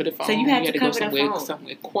to cover the phone. So you had to cover go the phone.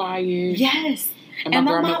 somewhere quiet. Yes. And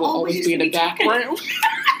my grandma would always be in the background.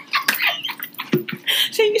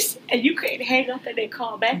 And you couldn't hang up and then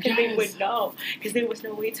call back because they would know. Because there was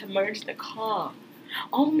no way to merge the call.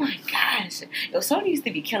 Oh my gosh. Yo, Sonya used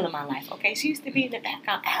to be killing my life, okay? She used to be in the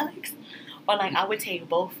background, Alex. Or like I would take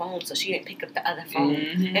both phones so she didn't pick up the other phone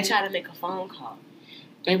and try to make a phone call.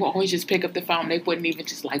 They would always just pick up the phone. They wouldn't even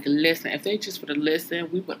just like listen. If they just would have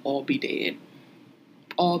listened, we would all be dead.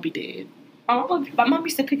 All be dead. My mom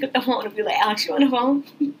used to pick up the phone and be like, Alex, you on the phone?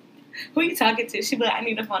 Who you talking to? She'd be like, I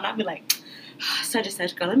need the phone. I'd be like, such and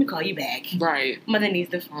such girl, let me call you back. Right. Mother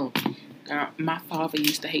needs the phone. Girl, my father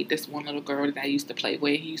used to hate this one little girl that I used to play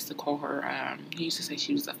with. He used to call her, he used to say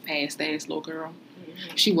she was a fast-ass little girl.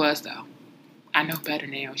 Mm-hmm. She was, though. I know better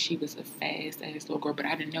now. She was a fast-ass little girl, but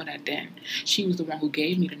I didn't know that then. She was the one who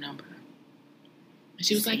gave me the number. And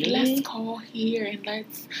she was like, let's call here and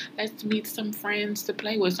let's meet some friends to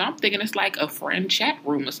play with. So I'm thinking it's like a friend chat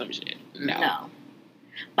room or some shit. No.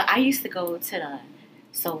 But I used to go to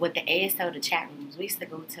so with the ASL, the chat rooms, we used to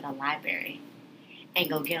go to the library and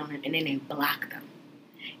go get on them, and then they block them.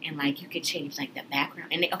 And, like, you could change, like, the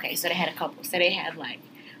background. And so they had a couple. So they had, like,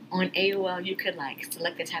 on AOL, you could, like,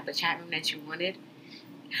 select the type of chat room that you wanted.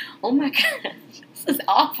 Oh, my gosh. This is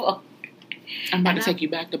awful. I'm about to take you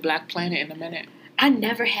back to Black Planet in a minute. I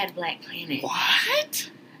never had Black Planet.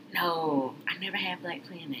 What? No, I never had Black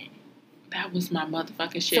Planet. That was my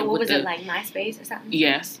motherfucking shit. So what was it, like MySpace or something?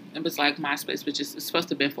 Yes, it was like MySpace, which is supposed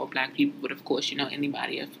to be for black people, but of course,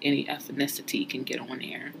 anybody of any ethnicity can get on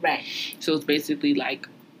there. Right. So it's basically like,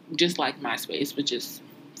 just like MySpace, but just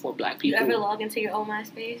for black people. You ever log into your old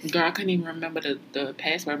MySpace? Girl, I couldn't even remember the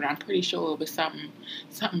password, but I'm pretty sure it was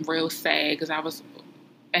something real sad, because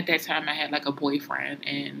at that time I had like a boyfriend,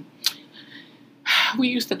 and we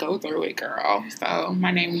used to go through it, girl. So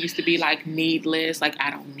my name used to be like Needless, like I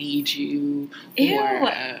don't need you. Ew. Or,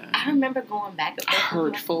 I remember going back and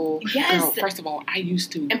forth. Hurtful. Yes. Girl, first of all, I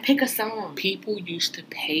used to. And pick a song. People used to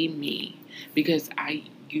pay me because I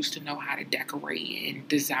used to know how to decorate and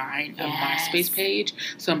design a MySpace page.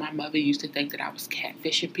 So my mother used to think that I was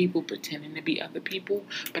catfishing people, pretending to be other people,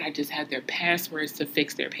 but I just had their passwords to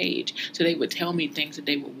fix their page. So they would tell me things that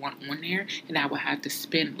they would want on there, and I would have to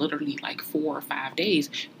spend literally like 4 or 5 days,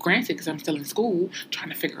 granted, because I'm still in school,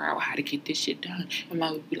 trying to figure out how to get this shit done. And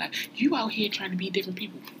mom would be like, you out here trying to be different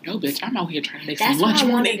people. No, bitch, I'm out here trying to make some lunch money. That's why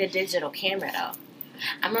I wanted a digital camera, though.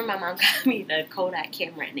 I remember my mom got me the Kodak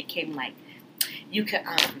camera, and it came like, you could,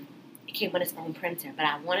 it came with its own printer, but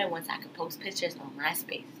I wanted once I could post pictures on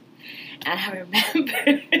MySpace. And I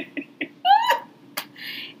remember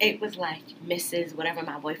it was like Mrs. whatever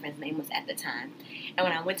my boyfriend's name was at the time. And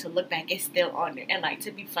when I went to look back, it's still on there. And like,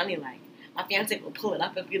 to be funny, like, my fiance would pull it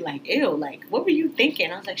up and be like, ew, like, what were you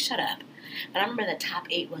thinking? I was like, shut up. But I remember the top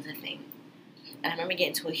 8 was a thing. And I remember getting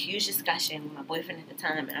into a huge discussion with my boyfriend at the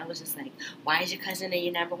time, and I was just like, why is your cousin in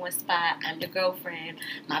your number 1 spot? I'm your girlfriend.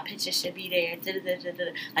 My picture should be there.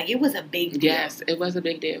 Da-da-da-da-da. Like, it was a big deal. Yes, it was a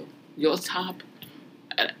big deal. Your top,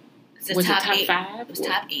 was it top 5? It was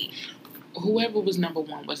top 8. Whoever was number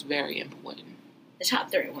 1 was very important. The top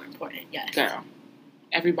 3 were important, yes. Girl,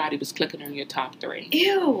 everybody was clicking on your top 3.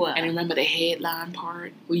 Ew. And remember the headline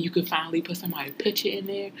part where you could finally put somebody's picture in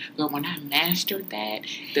there? Girl, when I mastered that,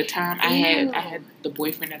 the time I had the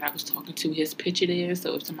boyfriend that I was talking to, his picture there.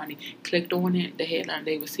 So if somebody clicked on it, the headline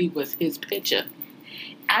they would see was his picture.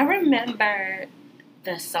 I remember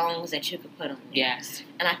the songs that you could put on there. Yes.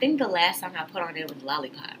 And I think the last song I put on there was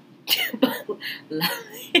Lollipop.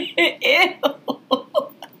 Ew.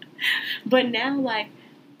 But now, like,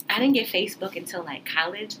 I didn't get Facebook until, like,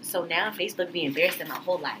 college, so now Facebook be embarrassing my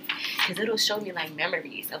whole life, because it'll show me, like,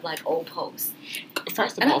 memories of, like, old posts.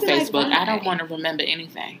 First of all, Facebook, like, I don't want to remember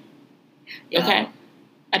anything. Yo, okay?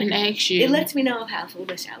 I didn't ask you. It lets me know how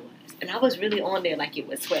foolish I was, and I was really on there like it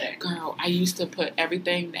was Twitter. Girl, I used to put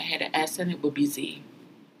everything that had an S in it would be Z.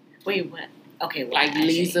 Wait, what? Okay, well, like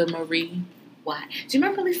Lisa Marie. Why? Do you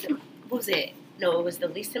remember Lisa? What was it? No, it was the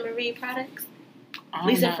Lisa Marie products.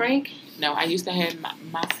 Lisa know. Frank? No, I used to have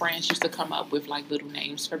my friends used to come up with like little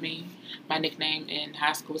names for me. My nickname in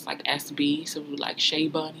high school was like SB, so it was like Shea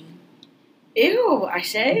Bunny. Ew, I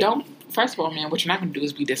Shay? First of all, man, what you're not going to do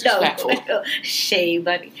is be disrespectful. No, Shea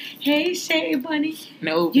Bunny. Hey, Shea Bunny.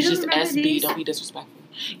 No, it's just SB, these? Don't be disrespectful.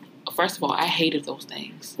 First of all, I hated those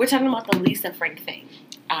things. We're talking about the Lisa Frank thing.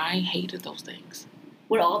 I hated those things.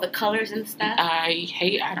 With all the colors and stuff? I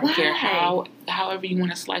don't care however you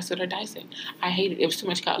want to slice it or dice it. I hate it. It was too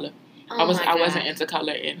much color. Oh I wasn't into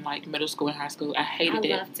color in like middle school and high school. I hated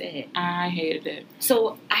it. I loved it. I hated it.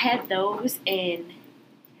 So I had those in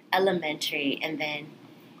elementary, and then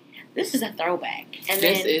this is a throwback. And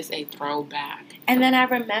this is a throwback. And then I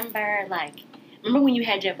remember when you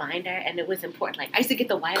had your binder and it was important. Like I used to get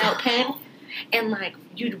the whiteout pen. And, like,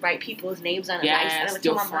 you'd write people's names on it. Yes, I would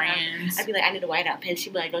your tell my friends. mom, I'd be like, I need a whiteout pen.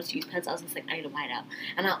 She'd be like, don't you use pencils? I was like, I need a whiteout.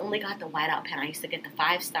 And I only got the whiteout pen. I used to get the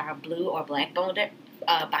 5-star blue or black binder.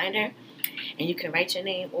 And you can write your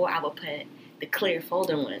name, or I would put the clear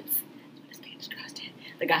folder ones.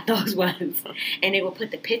 I got those ones. And they would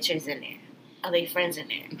put the pictures in there of their friends in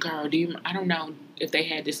there. Girl, I don't know if they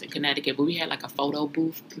had this in Connecticut, but we had, like, a photo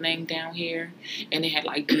booth thing down here. And they had,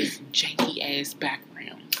 like, these janky-ass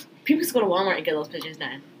backgrounds. People used to go to Walmart and get those pictures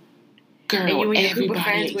done. Girl, and you and your everybody, group of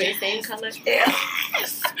friends wear the same color.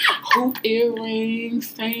 Yes. Hoop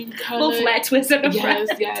earrings, same color. Little flat twist in the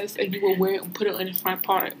front. Yes. And you would put it in the front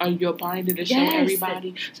part of your binder to show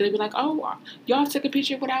everybody. So they'd be like, oh, y'all took a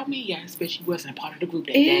picture without me? Yes, but she wasn't a part of the group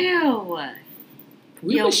that day. Ew.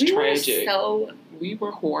 We was tragic. We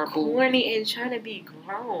were horrible. Corny and trying to be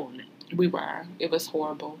grown. We were. It was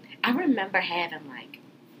horrible. I remember having,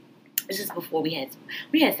 this is before we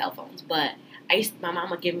had cell phones, but my mom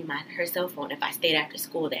would give me her cell phone if I stayed after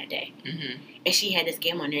school that day. Mm-hmm. And she had this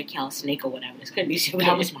game on there called Snake or whatever. This couldn't be shit.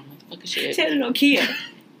 That was my motherfucking shit. She had a Nokia.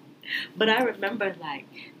 But I remember,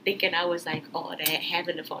 thinking I was, all that,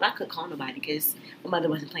 having the phone. I couldn't call nobody because my mother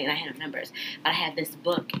wasn't playing. I had her numbers. But I had this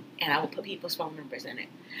book, and I would put people's phone numbers in it.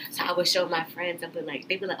 So I would show my friends, and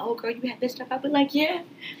they'd be like, oh, girl, you have this number? I'd be like, yeah.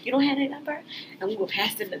 You don't have that number? And we would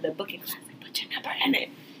pass them the book in class, put your number in it.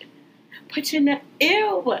 Put your number.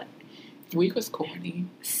 Ew. We was corny.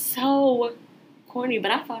 So corny,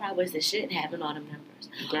 but I thought I was the shit having all them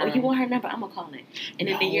numbers. Girl. Oh, you want her number? I'm going to call it. And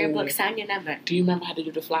in the yearbook, sign your number. Do you remember how to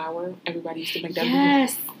do the flower? Everybody used to make that.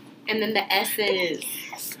 Yes. And then the S's.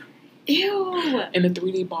 Yes. Ew. In the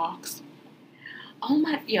 3D box. Oh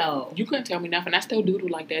my, yo. You couldn't tell me nothing. I still doodle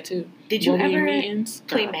like that too. Did you ever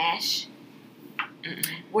play MASH? Mm-mm.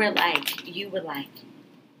 Where you would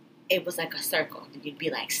it was like a circle. You'd be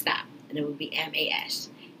like, stop. And it would be MASH.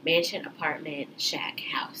 Mansion, apartment, shack,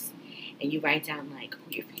 house. And you write down,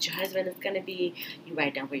 who your future husband is going to be. You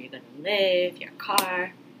write down where you're going to live, your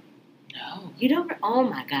car. No. You never, oh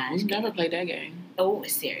my gosh. We never played that game. Oh, it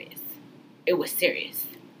was serious. It was serious.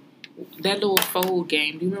 That little fold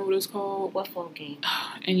game, do you remember what it was called? What fold game?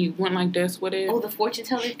 And you went like this with it? Oh, the fortune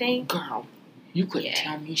teller thing? Girl, you couldn't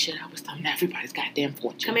tell me shit. I was telling everybody's goddamn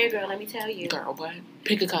fortune. Come here, girl, let me tell you. Girl, what?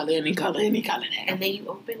 Pick a color, any color that. And then you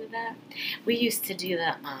open it up. We used to do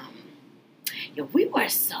the, we were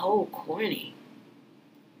so corny.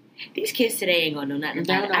 These kids today ain't gonna know nothing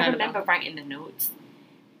about it. I remember writing the notes.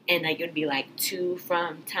 And it would be to,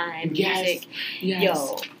 from, time, music. Yes.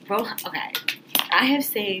 Yo, bro, okay. I have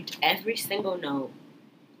saved every single note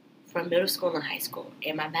from middle school and high school.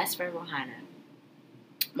 And my best friend, Rohana,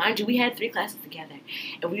 mind you, we had 3 classes together.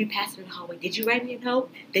 And we'd be passing in the hallway. Did you write me a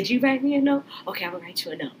note? Did you write me a note? Okay, I'm going to write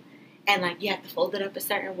you a note. And, you have to fold it up a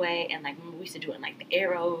certain way. And, remember we used to do it, the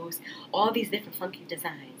arrows, all these different funky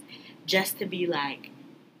designs. Just to be,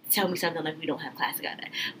 tell me something we don't have class together.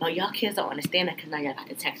 But y'all kids don't understand that because now y'all got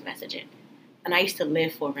the text messaging. And I used to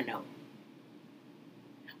live for a note.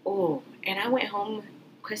 Oh, and I went home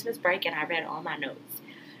Christmas break and I read all my notes.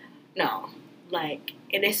 No, and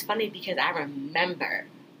it's funny because I remember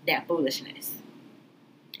that foolishness.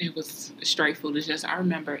 It was straight foolishness. I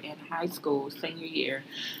remember in high school, senior year,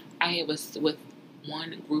 I was with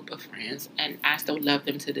one group of friends and I still love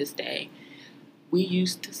them to this day. We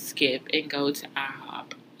used to skip and go to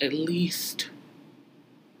IHOP at least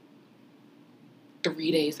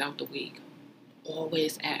 3 days out the week.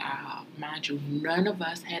 Always at IHOP. Mind you, none of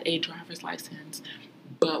us had a driver's license,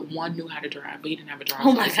 but one knew how to drive, but he didn't have a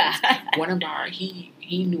driver's license. God. One of he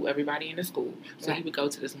knew everybody in the school, so he would go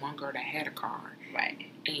to this one girl that had a car. Right.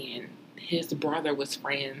 And his brother was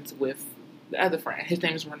friends with the other friend. His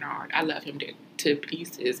name is Renard. I love him to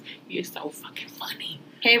pieces. He is so fucking funny.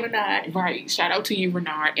 Hey, Renard. Right. Shout out to you,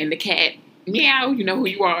 Renard. And the cat. Meow. You know who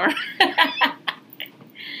you are.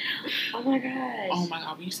 Oh my gosh. Oh my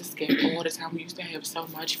God. We used to skip all the time. We used to have so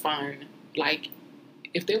much fun.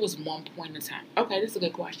 If there was one point in time. Okay, this is a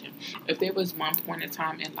good question. If there was one point in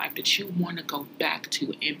time in life that you want to go back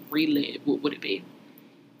to and relive, what would it be?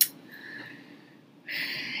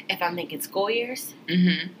 If I'm thinking school years?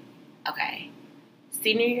 Mm-hmm. Okay.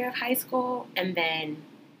 Senior year of high school, and then...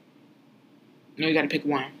 No, you got to pick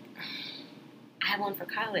one. I had one for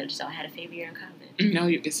college, so I had a favorite year in college. No,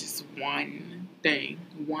 it's just one thing.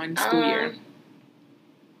 One school year.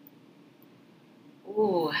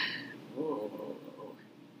 Ooh.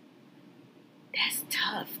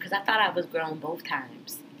 tough because I thought I was grown both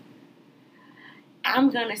times. I'm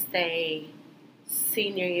going to say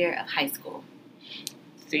senior year of high school.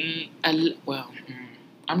 I'm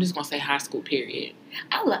just going to say high school period.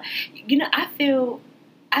 I feel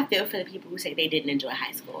for the people who say they didn't enjoy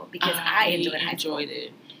high school because I enjoyed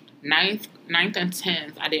it. Ninth and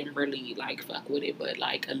 10th, I didn't really, fuck with it, but,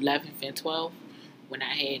 11th and 12th, when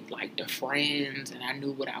I had, the friends and I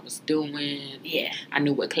knew what I was doing. Yeah. I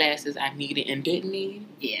knew what classes I needed and didn't need.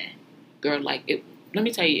 Yeah. Girl, let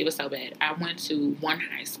me tell you, it was so bad. I went to one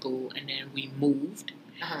high school and then we moved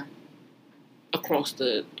across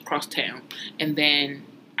town. And then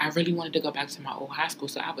I really wanted to go back to my old high school,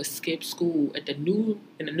 so I would skip school in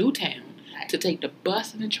the new town to take the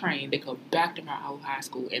bus and the train to go back to my old high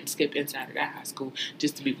school and skip inside of that high school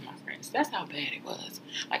just to be with my friends. That's how bad it was.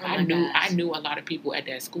 I knew a lot of people at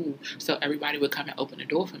that school, so everybody would come and open the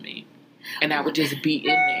door for me. And I would just be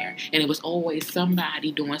in there. And it was always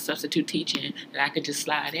somebody doing substitute teaching that I could just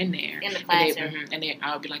slide in there. In the classroom. And then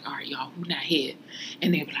I would be like, all right, y'all, who not here?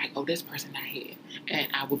 And they'd be like, oh, this person not here. And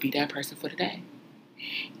I would be that person for the day.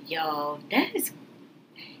 Yo,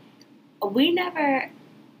 we never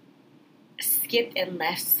skipped and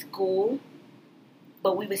left school,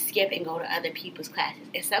 but we would skip and go to other people's classes.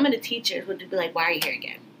 And some of the teachers would be like, why are you here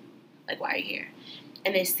again? Why are you here?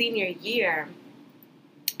 And then senior year,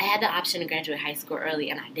 I had the option to graduate high school early,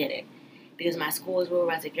 and I did it. Because my school's rule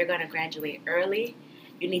was if you're going to graduate early,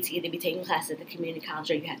 you need to either be taking classes at the community college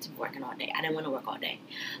or you have to be working all day. I didn't want to work all day.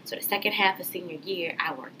 So the second half of senior year,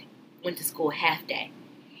 I went to school half day.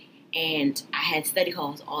 And I had study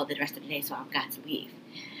halls all the rest of the day, so I got to leave.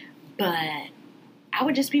 But I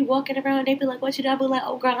would just be walking around, they'd be like, what you do? I'd be like,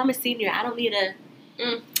 oh girl, I'm a senior. I don't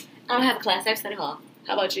have a class, I have study hall.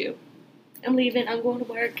 How about you? I'm leaving, I'm going to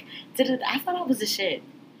work. I thought I was the shit.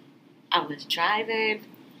 I was driving.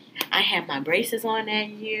 I had my braces on that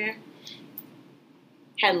year.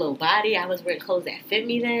 Had a little body. I was wearing clothes that fit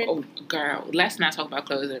me then. Oh, girl, let's not talk about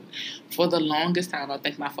clothes. For the longest time, I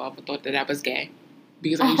think my father thought that I was gay.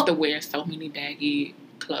 Because I used to wear so many baggy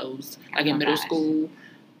clothes. In middle school,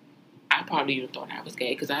 I probably even thought I was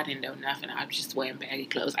gay because I didn't know nothing. I was just wearing baggy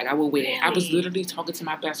clothes. I would wear. Really? I was literally talking to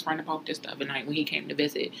my best friend about this the other night when he came to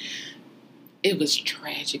visit. It was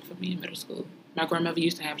tragic for me in middle school. My grandmother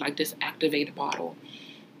used to have this activated bottle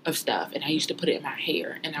of stuff, and I used to put it in my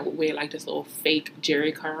hair, and I would wear this little fake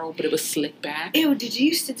Jerry curl, but it was slicked back. Ew, did you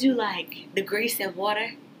used to do the grease and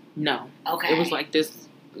water? No. Okay. It was this,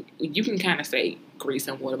 you can kind of say grease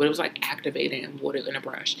and water, but it was activated and water in a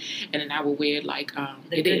brush. And then I would wear the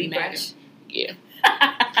it didn't matter. Brush? Yeah.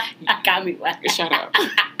 Got me wet. Shut up.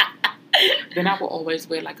 Then I would always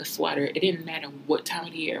wear a sweater. It didn't matter what time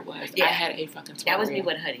of the year it was. Yeah. I had a fucking sweater. That was me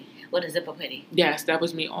with a hoodie. With a zip-up hoodie. Yes, that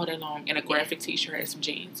was me all day long. And a graphic t-shirt and some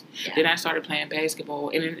jeans. Yeah. Then I started playing basketball.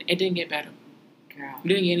 And it didn't get better. Girl. It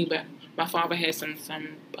didn't get any better. My father had some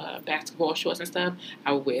basketball shorts and stuff.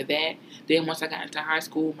 I would wear that. Then once I got into high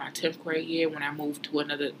school, my 10th grade year, when I moved to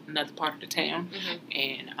another part of the town,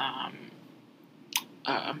 and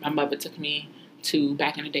my mother took me to,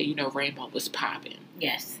 back in the day, Rainbow was popping.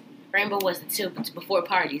 Yes. Rainbow was before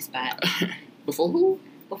party spot. Before who?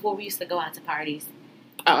 Before we used to go out to parties.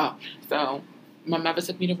 So my mother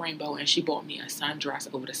took me to Rainbow, and she bought me a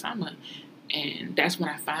sundress over the summer. And that's when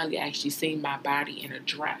I finally actually seen my body in a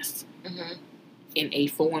dress. In a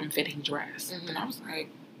form-fitting dress. And I was like,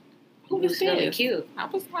 who is this? Really cute. I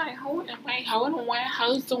was like, hold on.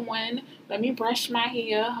 Let me brush my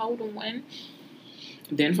hair. Hold on.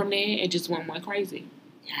 Then from there, it just went crazy.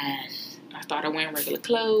 Yes. I started wearing regular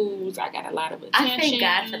clothes. I got a lot of attention. I thank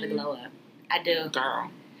God for the glow up. I do. Girl.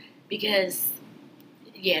 Because,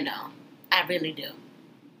 I really do.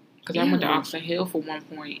 Because I went to Oxon Hill for one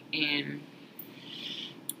point, and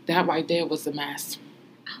that right there was a mess.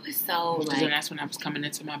 I was so Because that's when I was coming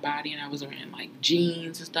into my body, and I was wearing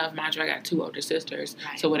jeans and stuff. Mind you, I got 2 older sisters,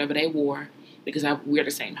 so whatever they wore, because we're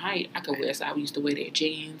the same height, I could wear. So I used to wear their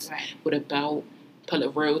jeans with a belt, pull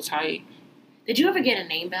it real tight. Did you ever get a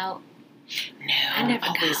name belt? No, I never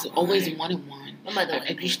always wanted one. My mother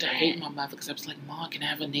I used to hate my mother because I was like, Mom, can I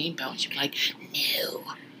have a name belt? She'd be like, no.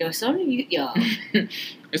 Yo, Sonia,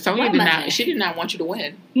 she did not want you to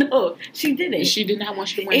win. No, she didn't. She did not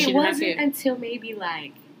want you to win. It wasn't until maybe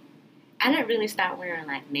I didn't really start wearing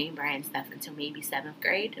name brand stuff until maybe 7th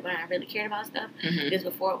grade when I really cared about stuff. Because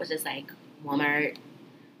before it was just Walmart,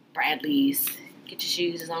 Bradley's, get your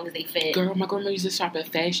shoes as long as they fit. Girl, my grandma used to shop at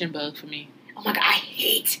Fashion Bug for me. Oh my God, I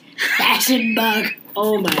hate Fashion Bug.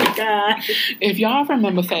 Oh my God. If y'all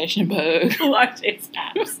remember Fashion Bug. Watch it.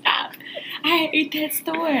 Stop. I hate that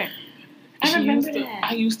store. I remember that.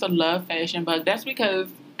 I used to love Fashion Bug. That's because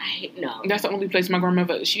no. That's the only place my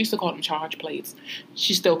grandmother, she used to call them charge plates.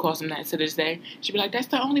 She still calls them that to this day. She'd be like, that's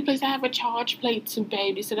the only place I have a charge plate to,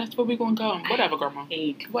 baby. So that's where we're going to go. Whatever, Grandma.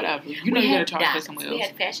 Whatever. You know you got a charge plate somewhere else. We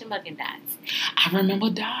had Fashion Mug and Dots. I remember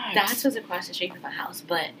Dots. Dots was across the street from my house,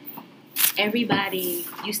 but everybody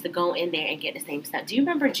used to go in there and get the same stuff. Do you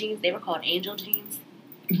remember jeans? They were called Angel jeans.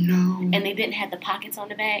 No. And they didn't have the pockets on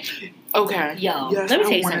the back. Okay. Yo, yes, let me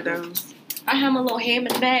tell you one something. Of those. I had my little ham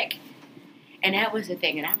in the back. And that was the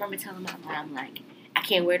thing. And I remember telling my mom, like, I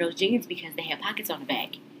can't wear those jeans because they have pockets on the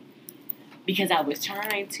back. Because I was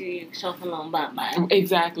trying to show off a little bum bum.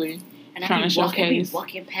 Exactly. And I'd be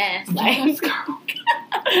walking past, like,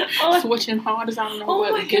 switching hard as I don't know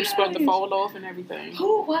what. The gift's supposed to fall off and everything.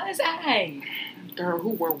 Who was I? Girl, who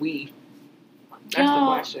were we? That's the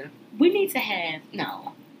question. We need to have,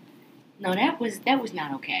 no, that was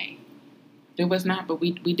not okay. It was not, but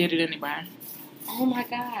we did it anyway. Oh my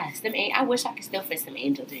gosh. I wish I could still fit some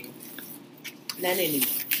Angel jeans. Not anymore.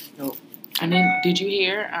 Nope. And then, did you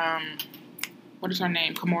hear, what is her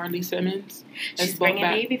name? Kimora Lee Simmons? She's bringing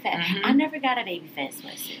Baby Fat. Mm-hmm. I never got a Baby Fat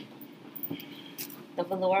sweatsuit. The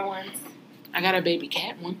velour ones. I got a Baby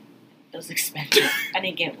Cat one. Those expensive. I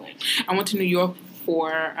didn't get one. I went to New York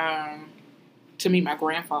to meet my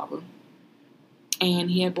grandfather. And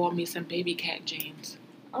he had bought me some Baby Cat jeans.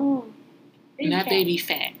 Oh. Not Baby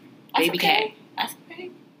Fat. Baby Cat. That's okay.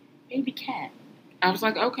 Baby Cat. I was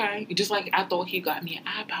like, okay. Just like I thought he got me an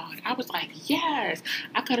iPod. I was like, yes.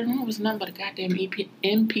 I could have known it was nothing but a goddamn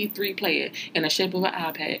MP3 player in the shape of an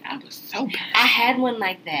iPad. I was so pissed. I had one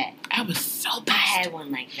like that. I was so pissed. I had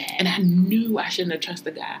one like that. And I knew I shouldn't have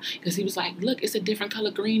trusted the guy. Because he was like, look, it's a different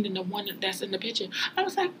color green than the one that's in the picture. I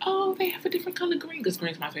was like, oh, they have a different color green. Because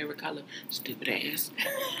green's my favorite color. Stupid ass.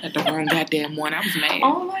 Got the wrong goddamn one. I was mad.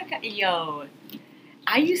 Oh my God. Yo.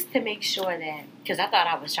 I used to make sure that, because I thought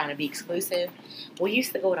I was trying to be exclusive, we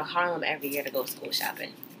used to go to Harlem every year to go school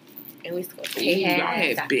shopping. And we used to go to y'all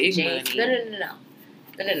had big money. No.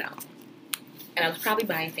 And I was probably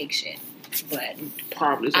buying fake shit. But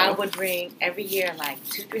probably so. I would bring every year like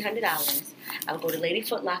 $200-$300. I would go to Lady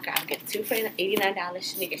Foot Locker. I would get the $2 for $89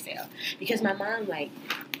 sneaker sale. Because my mom, like,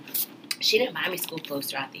 she didn't buy me school clothes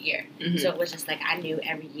throughout the year. Mm-hmm. So it was just like I knew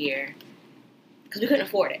every year. Because we couldn't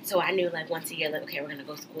afford it. So I knew, like, once a year, like, okay, we're going to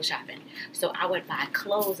go school shopping. So I would buy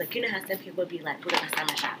clothes. Like, you know how some people would be like, we're going to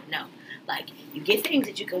summer shopping. No. Like, you get things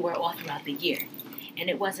that you can wear all throughout the year. And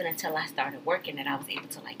it wasn't until I started working that I was able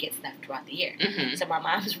to, like, get stuff throughout the year. Mm-hmm. So my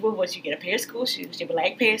mom's rule was you get a pair of school shoes, your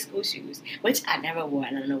black pair of school shoes, which I never wore.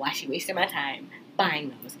 I don't know why she wasted my time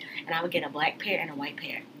buying those. And I would get a black pair and a white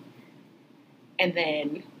pair. And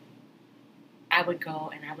then I would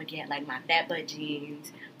go and I would get, like, my fat butt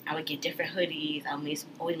jeans. I would get different hoodies. I would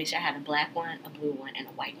always make sure I had a black one, a blue one, and a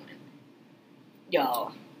white one.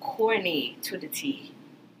 Yo, corny to the T.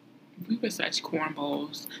 We were such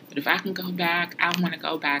cornballs. But if I can go back, I want to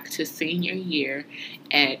go back to senior year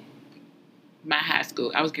at my high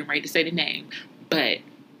school. I was getting ready to say the name, but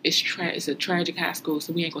it's a tragic high school,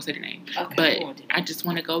 so we ain't going to say the name. Okay, but I just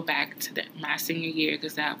want to go back to my senior year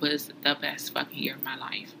because that was the best fucking year of my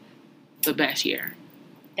life. The best year.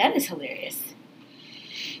 That is hilarious.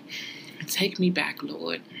 Take me back,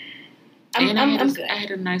 Lord. I'm good. I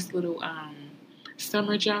had a nice little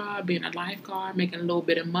summer job, being a lifeguard, making a little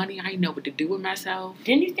bit of money. I didn't know what to do with myself.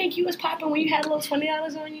 Didn't you think you was popping when you had a little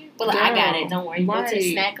 $20 on you? Well, I got it. Don't worry. Right. Go to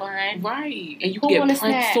the snack line. Right. And you get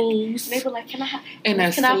pretzels. They were like, can I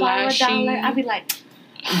borrow $1? I'd be like,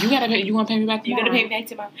 you gotta pay. You want to pay me back tomorrow? You're gonna pay me back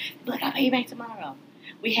tomorrow. Look, I'll pay you back tomorrow.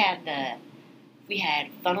 We had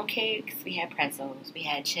funnel cakes. We had pretzels. We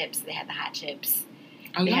had chips. They had the hot chips.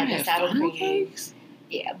 Oh, they had the sour funnel cream. Cakes?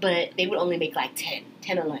 Yeah, but they would only make like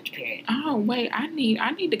 10 a lunch period. Oh, wait, I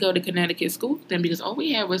need to go to Connecticut school then because all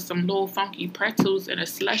we had was some little funky pretzels and a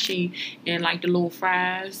slushie and like the little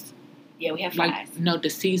fries. Yeah, we have fries. Like, no, the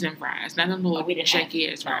seasoned fries, not the little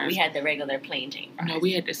janky ass fries. We had the regular plain Jane fries. No,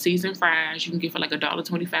 we had the seasoned fries. You can get for like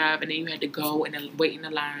 $1.25, and then you had to go and then wait in the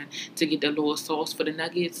line to get the little sauce for the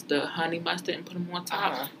nuggets, the honey mustard, and put them on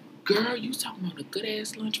top. Uh-huh. Girl, you talking about a good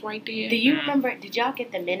ass lunch right there? Do you remember? Did y'all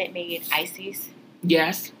get the Minute Maid Ices?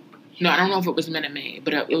 Yes. No, I don't know if it was Minute Maid,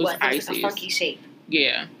 but it was Ices. It was a funky shape.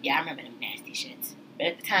 Yeah. Yeah, I remember them nasty shits. But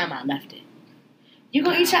at the time, I left it. You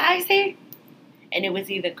gonna eat your Icy? And it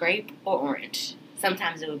was either grape or orange.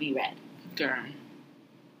 Sometimes it would be red. Girl,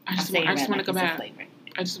 I just want to go back.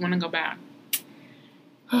 I just want to go back.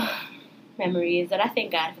 Memories that I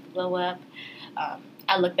thank God for the blow up.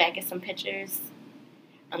 I look back at some pictures.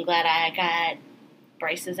 I'm glad I got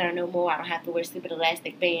braces are no more. I don't have to wear stupid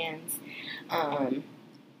elastic bands. My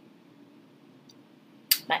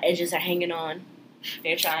edges are hanging on.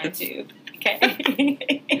 They're trying to.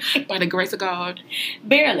 Okay. By the grace of God.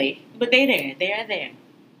 Barely, but they there. They are there.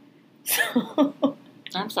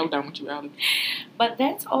 So, I'm so done with you, Ellie. but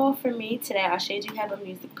that's all for me today. Ashay, do you have a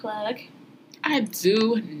music plug? I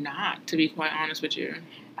do not, to be quite honest with you.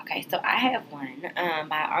 Okay, so I have one by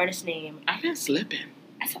an artist named... I've been slipping.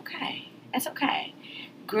 That's okay. That's okay.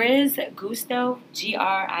 Grizz Gusto,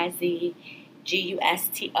 GRIZGUSTO,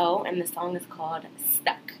 and the song is called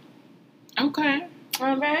Stuck. Okay.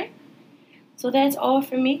 All right. So that's all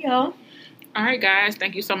for me, y'all. All right, guys.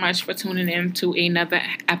 Thank you so much for tuning in to another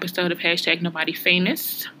episode of Nobody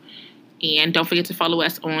Famous. And don't forget to follow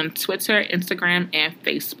us on Twitter, Instagram, and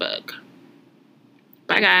Facebook.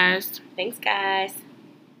 Bye, guys. Thanks, guys.